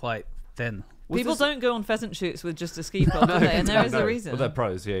 poles are quite thin. People don't go on pheasant shoots with just a ski pole, do they? And there is a reason. Well, they're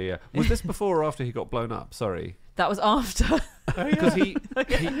pros, yeah. Was this before or after he got blown up? Sorry. That was after. Because he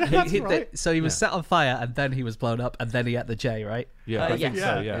Hit so he was set on fire, and then he was blown up, and then he ate the J, right? Yeah, I think yes.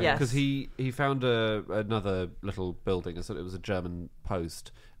 so, yeah. Yes. Because he found another little building, so it was a German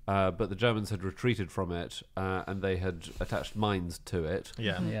post, but the Germans had retreated from it, and they had attached mines to it.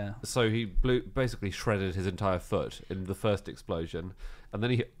 Yeah. So he basically shredded his entire foot in the first explosion, and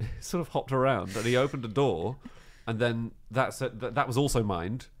then he sort of hopped around, and he opened a door, and then that was also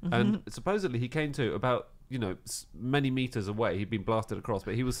mined, and supposedly he came to about many meters away. He'd been blasted across,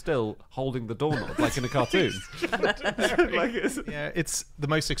 but he was still holding the doorknob like in a cartoon. It's the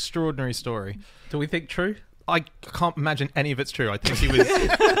most extraordinary story. Do we think true? I can't imagine any of it's true. I think he was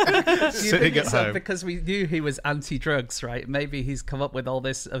sitting at home. Because we knew he was anti-drugs, right? Maybe he's come up with all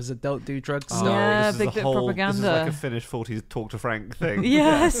this as a don't do drugs story. Yeah, this is big a bit of whole, propaganda. This is like a Finnish 40s talk to Frank thing.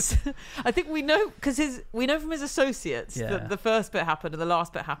 Yes, I think we know because we know from his associates Yeah. that the first bit happened and the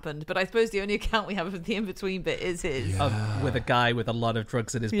last bit happened. But I suppose the only account we have of the in between bit is his. With a guy with a lot of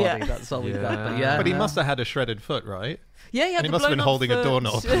drugs in his body. Yeah. That's all we've Yeah. got. But yeah, But he must have had a shredded foot, right? Yeah, And he must have been holding a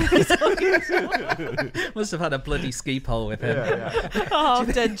doorknob. must have had a bloody ski pole with him. Oh,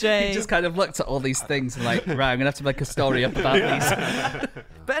 dead He Jane. just kind of looked at all these things and like, right, I'm gonna have to make a story up about these.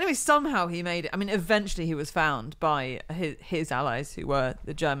 But anyway, somehow he made it. I mean, eventually he was found by his allies, who were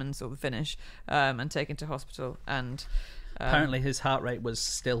the Germans or the Finnish, and taken to hospital. And Apparently, his heart rate was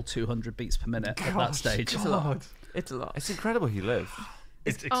still 200 beats per minute at that stage. it's a lot. It's a lot. It's incredible he lived.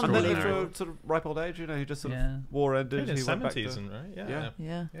 It's And then extraordinary. lived to a sort of ripe old age, you know, he just sort Yeah. of war ended. In his He went back 70s, to, right? Yeah.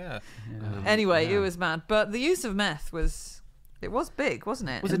 Yeah. Yeah. Yeah. Anyway, yeah. it was mad. But the use of meth was big, wasn't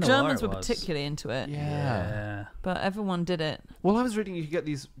it? Was the it? Germans In the were war it was. particularly into it. Yeah. But everyone did it. Well, I was reading you could get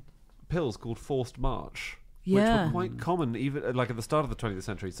these pills called forced march, which Yeah. were quite common even like at the start of the 20th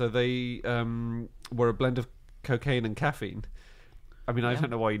century. So they were a blend of cocaine and caffeine. I mean, I don't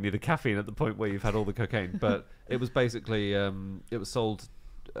know why you need a caffeine at the point where you've had all the cocaine, but it was basically it was sold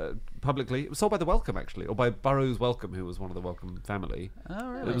publicly. It was sold by the Wellcome, actually, or by Burroughs Wellcome, who was one of the Wellcome family. Oh,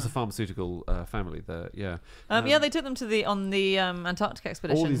 really? It was a pharmaceutical family there, yeah. Yeah, they took them to the Antarctic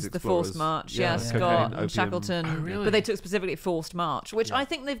expeditions, the forced explorers. march. Yeah, Yeah, cocaine, Scott opium. and Shackleton. Oh, really? But they took specifically forced march, which I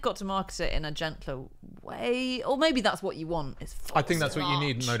think they've got to market it in a gentler way, or maybe that's what you want. Is forced I think that's what you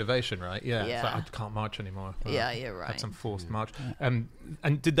need march. motivation, right? Yeah. It's Yeah. like, I can't march anymore. Yeah, you're right. Have some forced march.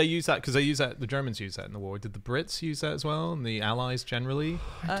 And did they use that? Because they use that. The Germans use that in the war. Did the Brits use that as well? And the Allies generally?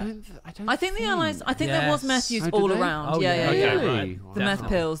 I think the Allies. I think there was meth Yes. used Oh, did all they? around. Oh, yeah, yeah. yeah. Okay, Really? right. The meth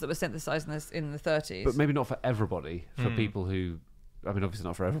Definitely. pills that were synthesized in the 30s. But maybe not for everybody. For people who, I mean, obviously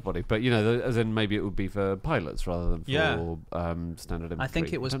not for everybody, but you know, as in maybe it would be for pilots rather than for standard infantry. I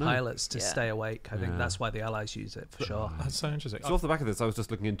think it was don't know. pilots to Yeah. stay awake. I think Yeah. that's why the Allies use it for sure. That's so interesting. So off the back of this, I was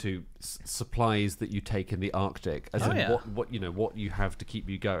just looking into supplies that you take in the Arctic, as in yeah. what you have to keep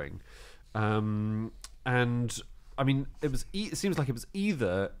you going, and I mean it seems like it was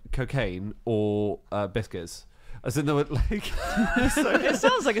either cocaine or biscuits, as in there were like. It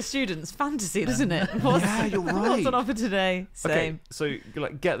sounds like a student's fantasy, doesn't it? What's, Yeah, you're What's right. on offer today? Okay, Same. so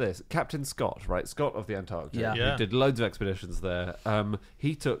like get this, Captain Scott, right? Scott of the Antarctic, Yeah. Yeah. who did loads of expeditions there.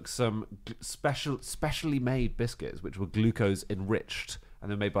 He took some specially made biscuits, which were glucose enriched,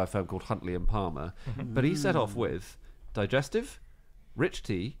 and they're made by a firm called Huntley and Palmer. But he set off with digestive, rich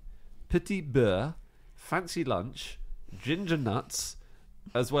tea, petit beurre, fancy lunch, ginger nuts,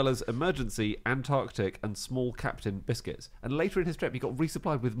 as well as emergency Antarctic and small Captain biscuits. And later in his trip, he got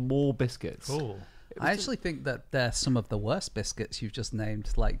resupplied with more biscuits. Cool. I actually think that they're some of the worst biscuits you've just named,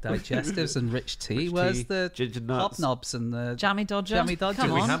 like digestives and rich tea. Rich Where's tea, the ginger nuts. hobnobs and the Jammy Dodger. Jammy Dodger. Come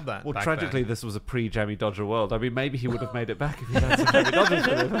Did we on. have that? Well, back tragically, then? this was a pre-Jammy Dodger world. I mean, maybe he would have made it back if he'd had some Jammy Dodgers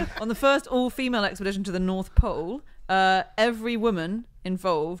with him. On the first all-female expedition to the North Pole, every woman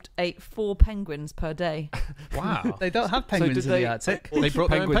involved ate 4 penguins per day. Wow. They don't have penguins did in they- the Arctic. They brought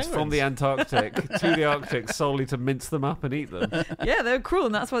their own penguins from penguins. the Antarctic to the Arctic solely to mince them up and eat them. Yeah, they're cruel,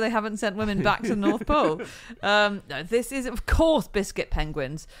 and that's why they haven't sent women back to the North Pole. No, this is, of course, biscuit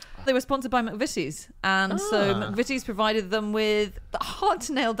penguins. They were sponsored by McVitie's, and so McVitie's provided them with, hard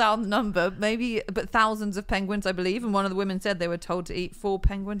to nail down the number, maybe, but thousands of penguins, I believe. And one of the women said they were told to eat 4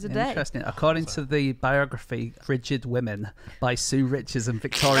 penguins a day. Interesting. According to the biography "Frigid Women" by Sue Riches and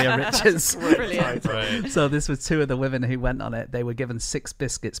Victoria Riches. Brilliant. Right. So this was 2 of the women who went on it. They were given 6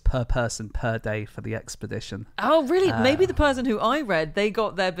 biscuits per person per day for the expedition. Oh, really? Maybe the person who I read, they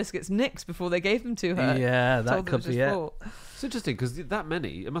got their biscuits nixed before they gave them to her. Yeah, Told that them could was be just it. 4. It's interesting because that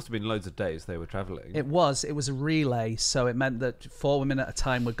many, it must have been loads of days they were travelling. It was a relay, so it meant that 4 women at a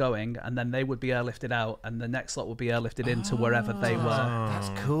time were going, and then they would be airlifted out, and the next lot would be airlifted into wherever they were. That's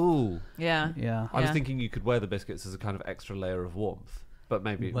cool. Yeah. Yeah. I was Yeah. thinking you could wear the biscuits as a kind of extra layer of warmth, but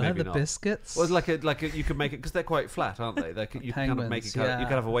maybe Where maybe the not. biscuits? Well, you could make it because they're quite flat, aren't they? You can kind of make it. Penguins, You yeah.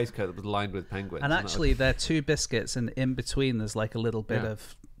 could have a waistcoat that was lined with penguins. And that actually, would- they're 2 biscuits, and in between there's like a little bit Yeah.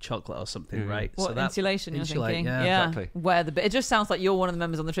 of chocolate or something, Mhm. right? What, that- insulation, you're insulate, thinking? yeah. Exactly. Where the it just sounds like you're one of the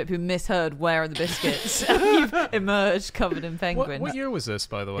members on the trip who misheard where are the biscuits. You've emerged covered in penguins. What year was this,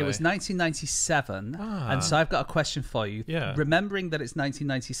 by the way? It was 1997, and so I've got a question for you. Yeah. Remembering that it's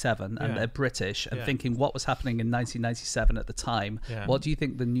 1997 and Yeah. they're British, and Yeah. thinking what was happening in 1997 at the time, Yeah. what do you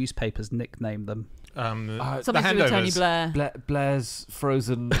think the newspapers nicknamed them? the Something to do with Tony handovers. Blair. Blair's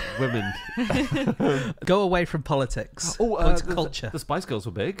frozen women. Go away from politics. Oh, go into culture. The Spice Girls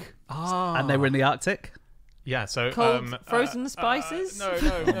were big. And they were in the Arctic. Yeah, so Cold frozen spices? No.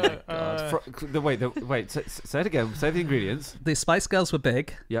 Wait. Say it again. Say the ingredients. The Spice Girls were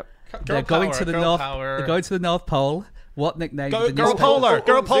big. Yep. They're going to the North Pole. What nickname? Girl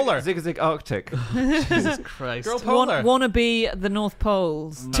Polar. Zig Arctic. Jesus Christ. Girl Polar. Wanna be the North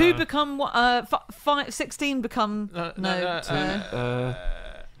Poles. 2 become 16 become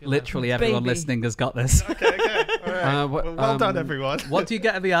Literally everyone Baby. listening has got this. Okay. All right. Well done, everyone. What do you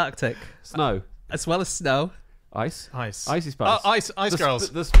get in the Arctic? Snow. As well as snow. Ice. Oh, Icy Spice. ice girls.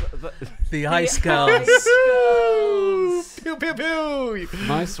 The Ice Girls. Pew, pew, pew.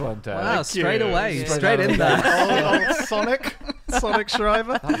 Nice one, Dad. Wow, straight you. away. Straight Straight in there. Old Sonic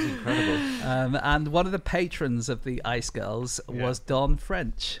Shriver. That was incredible. And one of the patrons of the Ice Girls was Dawn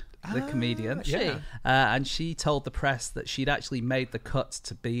French, the comedian. Yeah. And she told the press that she'd actually made the cut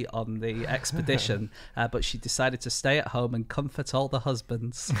to be on the expedition, but she decided to stay at home and comfort all the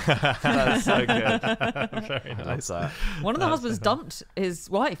husbands. That's so good. Very I nice. love that. One of the husbands dumped his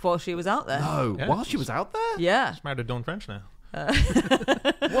wife while she was out there. No, Yeah. while she was out there? Yeah. Married to Dawn French now.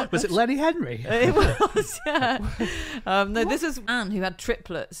 Was it Lenny Henry? It was, yeah. No, this is Anne who had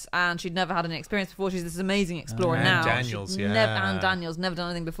triplets and she'd never had any experience before. She's this amazing explorer Anne now. Daniels, She'd yeah. Anne Daniels, never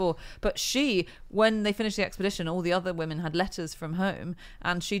done anything before. But she, when they finished the expedition, all the other women had letters from home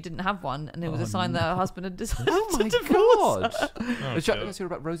and she didn't have one. And it was a sign that her husband had decided Oh my to divorce her. god! Oh, Let's God. hear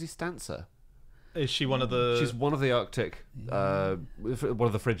about Rosie Stancer. Is she one of the... She's one of the Arctic, one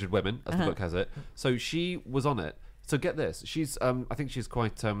of the frigid women, as the book has it. So she was on it. So get this, she's I think she's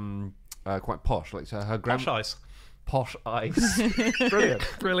quite posh. Like her Posh ice. posh ice. Brilliant.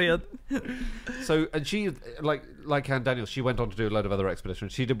 Brilliant. So and she like Anne Daniels, she went on to do a load of other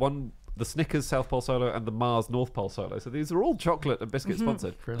expeditions. She did the Snickers South Pole solo and the Mars North Pole solo. So these are all chocolate and biscuit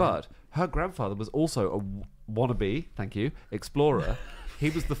sponsored. But her grandfather was also a wannabe, thank you, explorer. He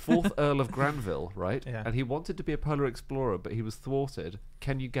was the 4th Earl of Granville, right? Yeah. And he wanted to be a polar explorer, but he was thwarted.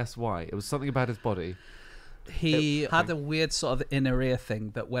 Can you guess why? It was something about his body. He had a weird sort of inner ear thing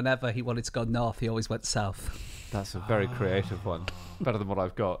that whenever he wanted to go north, he always went south. That's a very creative one. Better than what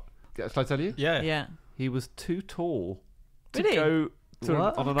I've got. Shall I tell you? Yeah. Yeah. He was too tall to Really? go to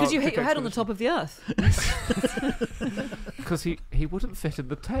What? on an Because you Arctic hit your head on the top of the earth. Because he wouldn't fit in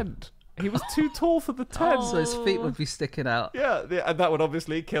the tent. He was too tall for the tent. So his feet would be sticking out. Yeah, and that would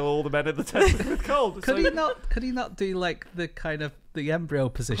obviously kill all the men in the tent with cold. Could he not do like the kind of the embryo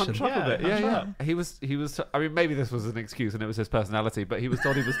position? Hunch up a bit. hunch Yeah. up. He was. I mean, maybe this was an excuse and it was his personality, but he was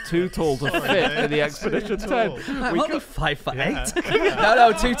told he was too tall to fit in the expedition tent. I'm We only could- 5'8".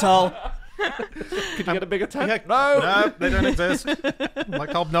 No, too tall. Could you get a bigger tent? Yeah. No, they don't exist.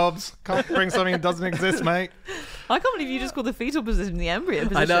 Like hobnobs. Can't bring something that doesn't exist, mate. I can't believe you just called the fetal position the embryo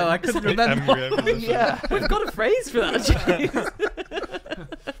position. I know, I couldn't remember. Embryo position. Yeah. We've got a phrase for that.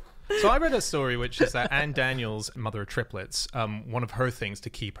 Jeez. So I read a story which is that Anne Daniels, mother of triplets, one of her things to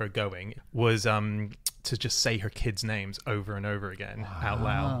keep her going was to just say her kids' names over and over again out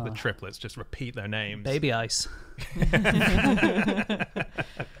loud. The triplets just repeat their names. Baby ice.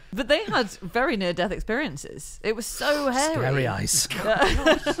 But they had very near-death experiences. It was so hairy. Scary ice.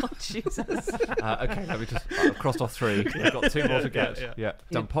 Oh, Jesus. Okay, let me just. I've crossed off 3. We've got 2 more to get. Yeah.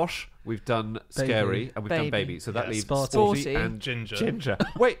 Done posh. We've done scary, and we've done Baby. baby. So that Yeah, leaves sporty. sporty Sporty. and Ginger.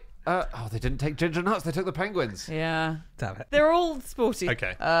 Wait. They didn't take ginger nuts. They took the penguins. Yeah. Damn it. They're all sporty.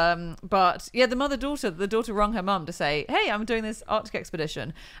 Okay. But yeah, the daughter rung her mum to say, hey, I'm doing this Arctic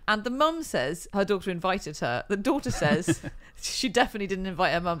expedition. And the mum says her daughter invited her. The daughter says she definitely didn't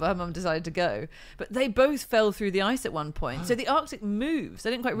invite her mum, but her mum decided to go. But they both fell through the ice at one point. So the Arctic moves.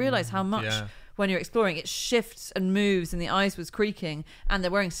 I didn't quite realise how much Yeah. when you're exploring. It shifts and moves and the ice was creaking and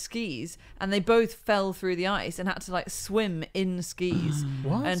they're wearing skis and they both fell through the ice and had to like swim in skis.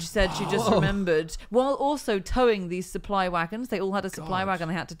 What? And she said she just remembered while also towing these supply wagons. They all had a supply wagon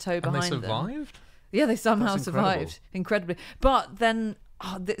they had to tow And they behind them. survived? Yeah, they somehow That's incredible. survived. Incredibly. But then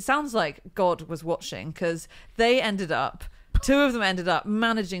it sounds like God was watching because two of them ended up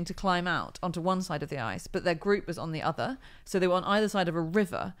managing to climb out onto one side of the ice, but their group was on the other. So they were on either side of a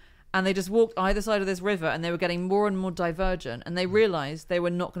river. And they just walked either side of this river and they were getting more and more divergent. And they realised they were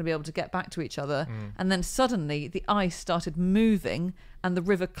not going to be able to get back to each other. And then suddenly the ice started moving and the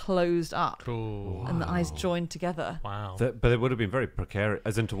river closed up. Cool. And the ice joined together. Wow. But it would have been very precarious.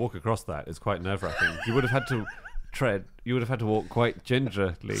 As in, to walk across that is quite nerve-wracking. You would have had to tread. You would have had to walk quite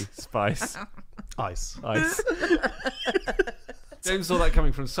gingerly. Spice. Ice. Ice. James saw that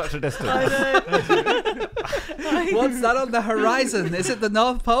coming from such a distance. What's that on the horizon? Is it the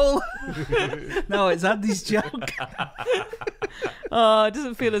North Pole? No, it's Andy's joke. Oh, it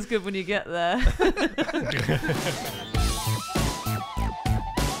doesn't feel as good when you get there.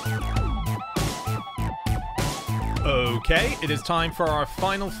 Okay, it is time for our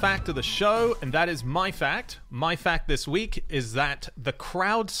final fact of the show, and that is my fact. My fact this week is that the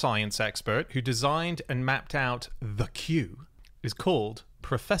crowd science expert who designed and mapped out the queue is called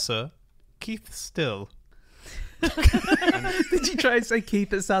Professor Keith Still. Did you try and say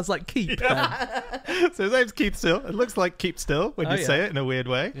keep? It sounds like keep. So his name's Keith Still. It looks like keep still when you say it in a weird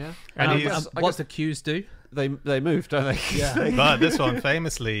way. Yeah. And What do queues do? They move, don't they? Yeah. but this one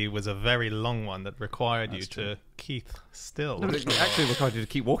famously was a very long one that required you to Keith Still. No, but it actually required you to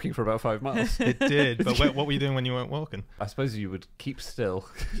keep walking for about 5 miles. It did, but what were you doing when you weren't walking? I suppose you would keep still.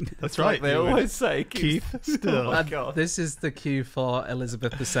 That's Like right. they you would. always say, Keith Still. Oh my God. This is the queue for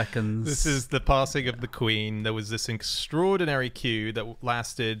Elizabeth II. This is the passing of the Queen. There was this extraordinary queue that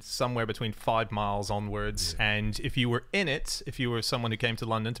lasted somewhere between 5 miles onwards. And if you were in it, if you were someone who came to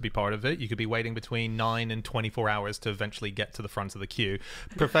London to be part of it, you could be waiting between 9 and 24 hours to eventually get to the front of the queue.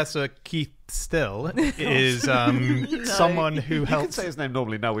 Professor Keith Still is someone who You can helps. say his name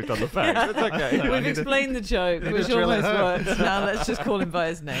normally now we've done the fact. It's okay. We've explained the joke, which just really almost hurt. works. Now let's just call him by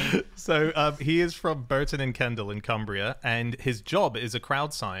his name. So he is from Burton and Kendal in Cumbria, and his job is a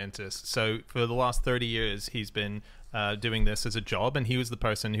crowd scientist. So for the last 30 years, he's been doing this as a job, and he was the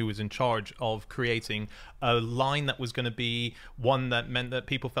person who was in charge of creating a line that was going to be one that meant that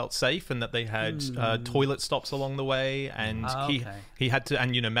people felt safe and that they had toilet stops along the way, and he had to,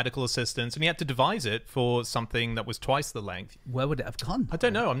 and medical assistance, and he had to devise it for something that was twice the length. Where would it have gone? I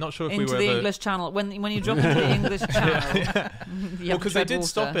don't know. I'm not sure if Into we were the ever... English Channel. When you drop into the English Channel, Well, because they did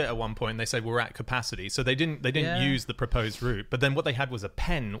stop it at one point, and they said we're at capacity, so they didn't use the proposed route. But then what they had was a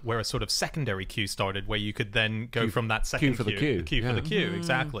pen where a sort of secondary queue started, where you could then go from that second queue for the queue. queue for the queue,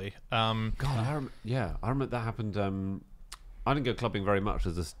 exactly. God, I remember that happened. I didn't go clubbing very much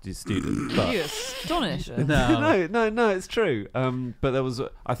as a student. But You astonish us. no, it's true. But there was,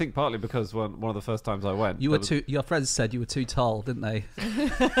 I think, partly because one of the first times I went, You were too. Your friends said you were too tall, didn't they?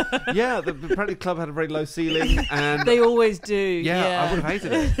 Yeah, the apparently club had a very low ceiling, and They always do. yeah, I would have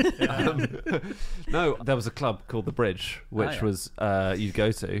hated it. No, there was a club called the Bridge, which was you'd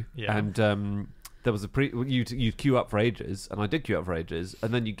go to, and there was you'd queue up for ages, and I did queue up for ages,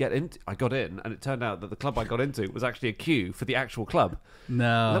 and then I got in, and it turned out that the club I got into was actually a queue for the actual club.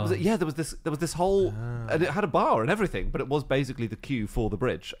 No. That was it. Yeah, there was this whole, and it had a bar and everything, but it was basically the queue for the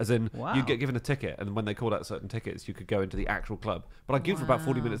Bridge, as in you'd get given a ticket, and when they called out certain tickets, you could go into the actual club. But I queued for about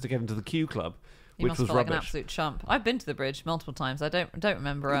 40 minutes to get into the queue club, You which must was feel like rubbish. an absolute chump. I've been to the Bridge multiple times. I don't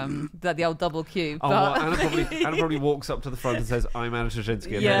remember the old double queue. Oh, But well, Anna probably walks up to the front and says, "I'm Anna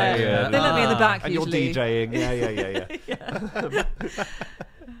Szynski," and yeah, they they let me in the back and usually. you're DJing. Yeah.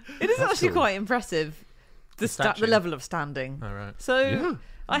 It is actually cool. quite impressive, the statue. level of standing. All right. So Yeah.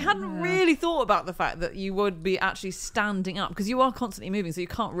 I hadn't really thought about the fact that you would be actually standing up, because you are constantly moving, so you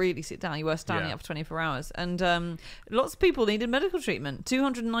can't really sit down. You were standing up for 24 hours. And lots of people needed medical treatment.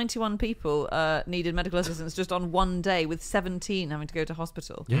 291 people needed medical assistance just on one day, with 17 having to go to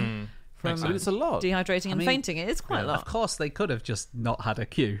hospital. Mm. From I mean, it's a lot. dehydrating and fainting. It is quite a Of lot. course, they could have just not had a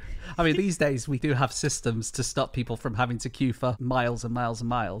queue. I mean, these days we do have systems to stop people from having to queue for miles and miles and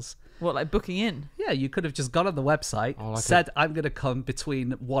miles. What, like booking in? Yeah, you could have just gone on the website, said, I'm going to come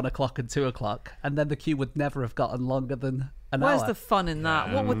between 1 o'clock and 2 o'clock, and then the queue would never have gotten longer than an Where's hour. the fun in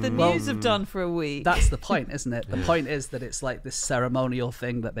that? What would the news have done for a week? That's the point, isn't it? The point is that it's like this ceremonial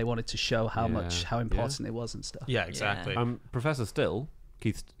thing that they wanted to show how important it was and stuff. Yeah, exactly. Professor Still,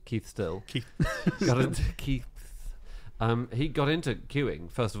 Keith Still, Keith. got into Keith. He got into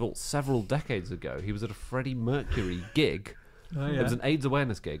queuing first of all several decades ago. He was at a Freddie Mercury gig. It was an AIDS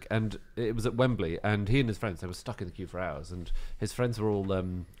awareness gig, and it was at Wembley. And he and his friends, they were stuck in the queue for hours, and his friends were all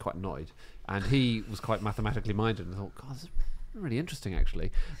quite annoyed. And he was quite mathematically minded and thought, God, this is really interesting,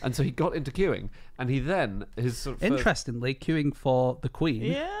 actually. And so he got into queuing, and he then his sort of Interestingly, queuing for the Queen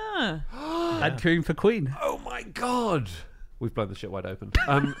Yeah. and queuing for Queen. Oh my God! We've blown the shit wide open.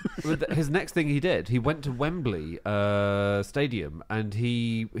 His next thing he did, he went to Wembley Stadium, and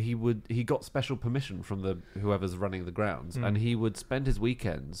he got special permission from whoever's running the grounds, and he would spend his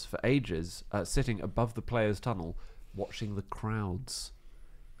weekends for ages sitting above the players' tunnel, watching the crowds.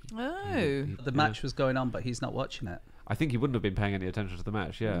 Oh. The match was going on, but he's not watching it. I think he wouldn't have been paying any attention to the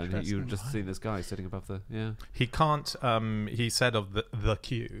match. Yeah, and you would just seen this guy sitting above the He can't. He said of the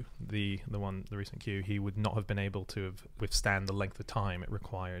queue, the recent queue, he would not have been able to have withstand the length of time it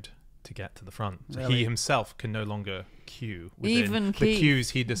required to get to the front. So Really? he himself can no longer queue within Even the Keith.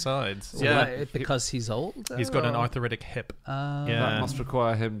 queues he decides. Why? Because he's old? He's got an arthritic hip. That must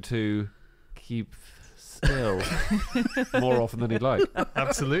require him to keep still more often than he'd like.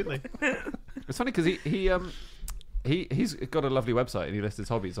 Absolutely. It's funny because He's got a lovely website and he lists his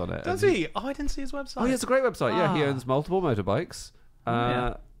hobbies on it. Does he? Oh, I didn't see his website. Oh, he has a great website. Yeah, he owns multiple motorbikes.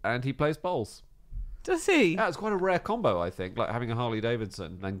 Yeah. And he plays bowls. Does he? Yeah, it's quite a rare combo, I think, like having a Harley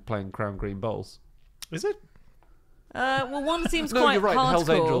Davidson and playing Crown Green bowls. Is it? Well, one seems No, quite you're right. hardcore. Hells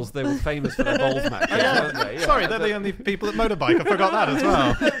Angels, they were famous for their bowls matches, weren't they? Yeah. Sorry, they're the only people at Motorbike. I forgot that as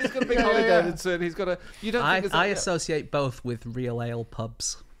well. He's got a big Harley Davidson. He's got a. You don't think I associate both with real ale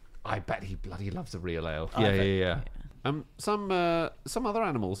pubs. I bet he bloody loves a real ale. I bet. Yeah. Some other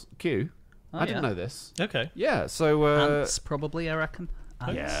animals. Q. I didn't know this. Okay. Yeah. So. Ants, probably, I reckon.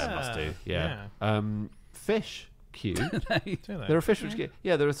 Ants. Yeah, must do. Yeah. Fish. Q. Do they? There are fish which get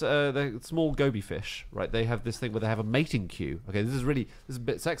there's they're small goby fish, right? They have this thing where they have a mating queue. Okay, this is a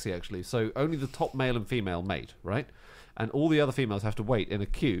bit sexy actually. So only the top male and female mate, right? And all the other females have to wait in a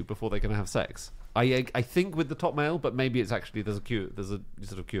queue before they can have sex. I think with the top male, but maybe it's actually there's a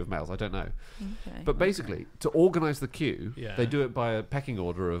sort of queue of males. I don't know. Okay. But basically, to organise the queue, Yeah. they do it by a pecking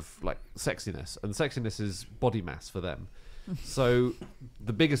order of like sexiness, and sexiness is body mass for them. So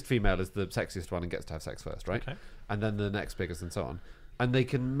the biggest female is the sexiest one and gets to have sex first, right? Okay. And then the next biggest and so on. And they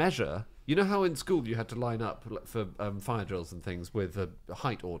can measure. You know how in school you had to line up for fire drills and things with a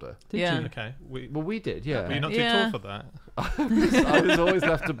height order? Yeah. Okay. Well, we did, yeah. Were you not too Yeah. tall for that? I was always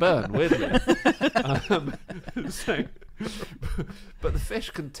left to burn, weirdly. So, but the fish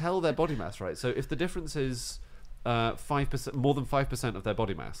can tell their body mass, right? So if the difference is 5%, more than 5% of their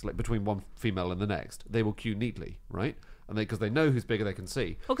body mass, like between one female and the next, they will queue neatly, right? And because they know who's bigger, they can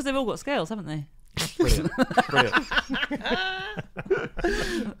see. Well, because they've all got scales, haven't they? Brilliant.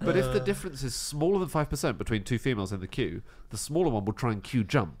 But if the difference is smaller than 5% between two females in the queue, the smaller one will try and queue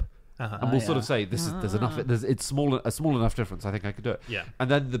jump. And we'll sort of say, there's enough. It's a small enough difference. I think I could do it. Yeah.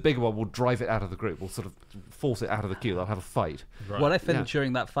 And then the bigger one will drive it out of the group. We'll sort of force it out of the queue. They'll have a fight. Right. What if Yeah.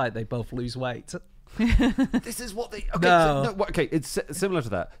 during that fight they both lose weight? This is what they. Okay, No. Okay, it's similar to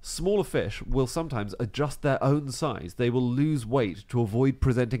that. Smaller fish will sometimes adjust their own size. They will lose weight to avoid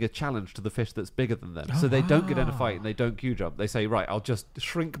presenting a challenge to the fish that's bigger than them. So they don't get in a fight and they don't queue jump. They say, right, I'll just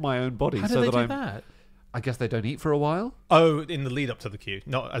shrink my own body How so do they that do I'm. that? I guess they don't eat for a while. Oh, in the lead up to the queue,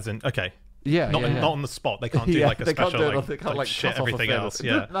 not as in okay. Yeah, Not yeah. not on the spot. They can't do Yeah, like a they can't special do it, like, they can't, like, shit cut off a everything fin. else.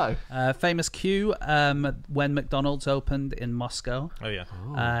 Yeah. No. Famous queue when McDonald's opened in Moscow Oh yeah.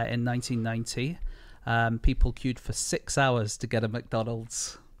 in 1990. People queued for 6 hours to get a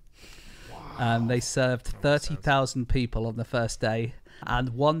McDonald's. They served 30,000 people on the first day, and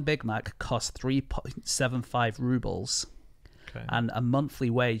one Big Mac cost 3.75 rubles. Okay. And a monthly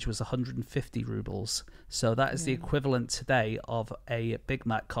wage was 150 rubles. So that is the equivalent today of a Big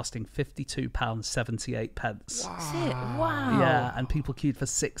Mac costing £52.78. That's it. Wow. Yeah, and people queued for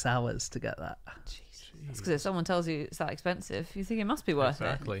 6 hours to get that. That's because if someone tells you it's that expensive, you think it must be worth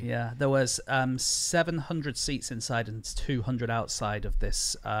Exactly. Yeah, there was 700 seats inside and 200 outside of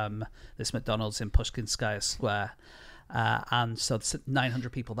this this McDonald's in Pushkinskaya Square. And so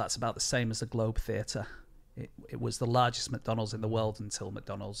 900 people, that's about the same as the Globe Theatre. It was the largest McDonald's in the world until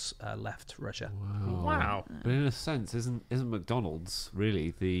McDonald's left Russia. Wow. But in a sense, isn't McDonald's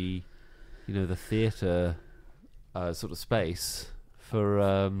really the theatre sort of space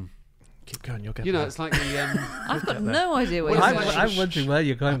for Keep going. You'll get. you know, there. it's like the I've got no idea where Well, you're it's going. like- I'm wondering where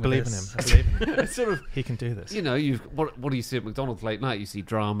you're going I with believe in him. this. I believe in him. it's sort of He can do this. you know what do you see at McDonald's late night? You see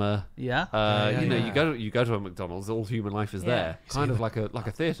drama. Yeah. You go to a McDonald's, all human life is Yeah. there, kind of like a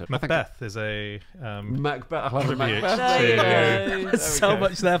theatre. Macbeth is a Macbeth. I love Tribute. Macbeth. There you There go. we go. So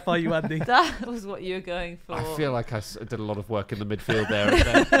much there for you, Andy. That was what you were going for. I feel like I did a lot of work in the midfield there, and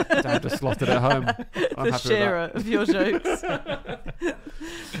then Dan just slotted it home. I'm the happy sharer of your jokes.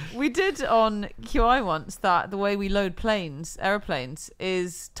 We did on QI once that the way we load aeroplanes,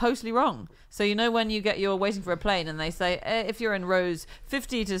 is totally wrong. So you know when you're waiting for a plane and they say, if you're in rows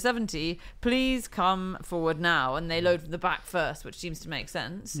 50 to 70, please come forward now, and they load from the back first, which seems to make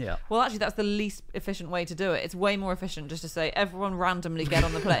sense. Yeah. Well, actually, that's the least efficient way to do it. It's way more efficient just to say, everyone randomly get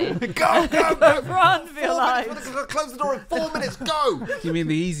on the plane. Go, go, go! Run for your lives. Close the door in 4 minutes. Go! You mean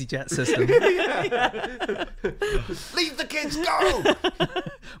the EasyJet system? Leave the kids. Go!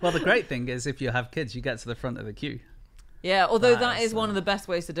 Well, the great thing is if you have kids, you get to the front of the queue. Yeah, although that That's, is one of the best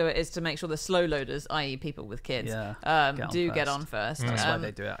ways to do it, is to make sure the slow loaders, i.e. people with kids, Yeah, get on first. That's why they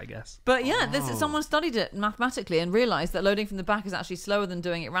do it, I guess. But yeah, someone studied it mathematically and realised that loading from the back is actually slower than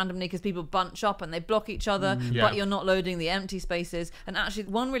doing it randomly, because people bunch up and they block each other, Yeah. but you're not loading the empty spaces. And actually,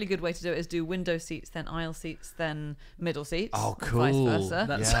 one really good way to do it is do window seats, then aisle seats, then middle seats. Oh, and vice cool. versa.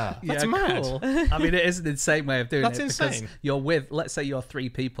 That's mad. Cool. I mean, it is an insane way of doing That's it. insane. Because you're with, let's say you're 3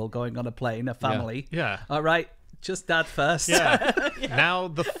 people going on a plane, a family. Yeah. All right, Just dad first. Yeah. Now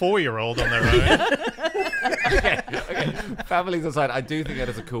the 4-year-old on their own. Okay. Families aside, I do think that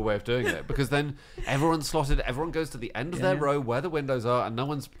is a cool way of doing it, because then everyone's slotted, everyone goes to the end of their row where the windows are, and no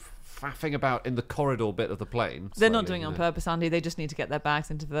one's faffing about in the corridor bit of the plane. They're not doing it on purpose, Andy. They just need to get their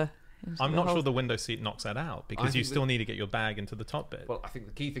bags into the... I'm not sure the window seat knocks that out, because you still need to get your bag into the top bit. Well, I think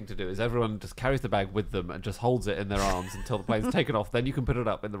the key thing to do is everyone just carries the bag with them and just holds it in their arms until the plane's taken off. Then you can put it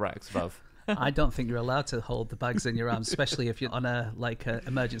up in the racks above. I don't think you're allowed to hold the bags in your arms, especially if you're on a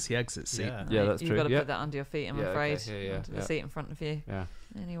emergency exit seat. Yeah, that's true. You've got to put that under your feet, I'm afraid. Okay, Onto the seat in front of you. Yeah.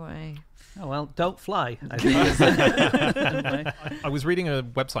 Anyway. Oh, well, don't fly. I think anyway. I was reading a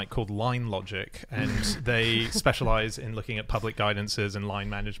website called Line Logic, and they specialize in looking at public guidances and line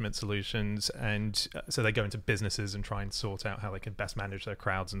management solutions. And so they go into businesses and try and sort out how they can best manage their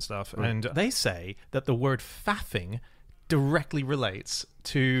crowds and stuff. Right. And they say that the word faffing directly relates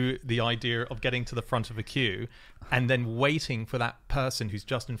to the idea of getting to the front of a queue and then waiting for that person who's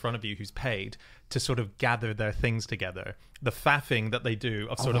just in front of you, who's paid, to sort of gather their things together. The faffing that they do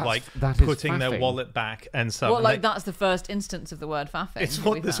of sort of like putting their wallet back and stuff. Well, like that's the first instance of the word faffing. It's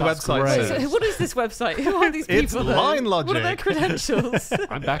what this website says. So what is this website? Who are these people? It's Line Logic. What are their credentials?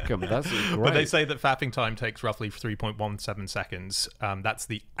 I'm back them. That's great. But they say that faffing time takes roughly 3.17 seconds. That's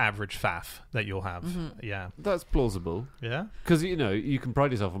the average faff that you'll have. Mm-hmm. Yeah. That's plausible. Yeah. Because, you know, you can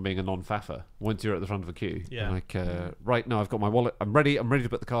pride yourself on being a non-faffer once you're at the front of a queue. Yeah. Like, right now I've got my wallet. I'm ready to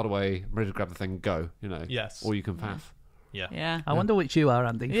put the card away. I'm ready to grab the thing and go, you know. Yes. Or you can faff. Yeah. Yeah. I wonder which you are,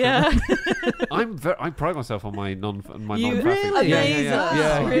 Andy. Yeah. I pride myself on my non-faffing. Really?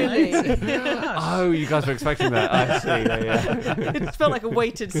 Yeah. Really? Oh, you guys were expecting that. I see. Yeah. It felt like a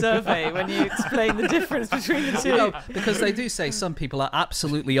weighted survey when you explain the difference between the two. No, because they do say some people are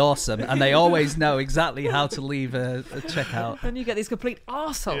absolutely awesome and they always know exactly how to leave a checkout. Then you get these complete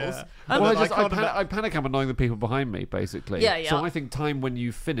arseholes. Yeah. Well, I panic I'm annoying the people behind me, basically. Yeah. So I think time when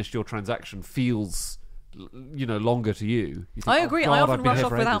you've finished your transaction feels, you know, longer to you. You think, I agree. God, I often I've been rush here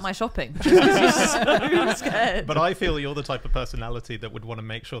off for without ages. my shopping. I'm scared. But I feel you're the type of personality that would want to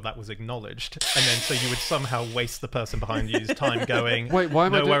make sure that was acknowledged, and then so you would somehow waste the person behind you's time going. Wait, why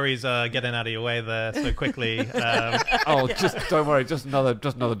am I no worries, getting out of your way there so quickly. Oh, just don't worry. Just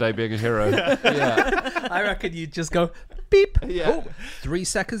another day being a hero. Yeah. I reckon you'd just go beep. Yeah. Oh, 3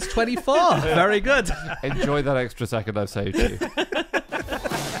 seconds 24. Very good. Enjoy that extra second I've saved you.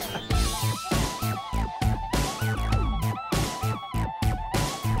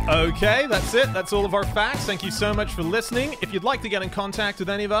 Okay, that's it. That's all of our facts. Thank you so much for listening. If you'd like to get in contact with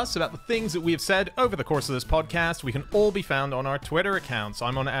any of us about the things that we have said over the course of this podcast, we can all be found on our Twitter accounts.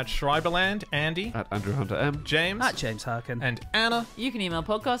 I'm on @Schreiberland, Andy, @AndrewHunterM, James, @JamesHarkin, and Anna. You can email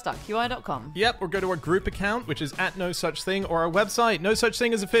podcast@qi.com. Yep, or go to our group account, which is @NoSuchThing, or our website,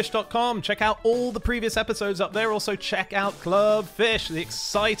 nosuchthingasafish.com. Check out all the previous episodes up there. Also, check out Club Fish, the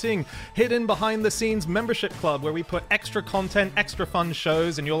exciting, hidden behind-the-scenes membership club where we put extra content, extra fun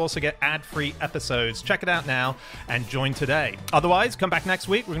shows, and you'll also get ad-free episodes. Check it out now and join today. Otherwise, come back next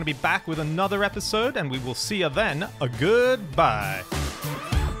week. We're going to be back with another episode, and we will see you then. A goodbye.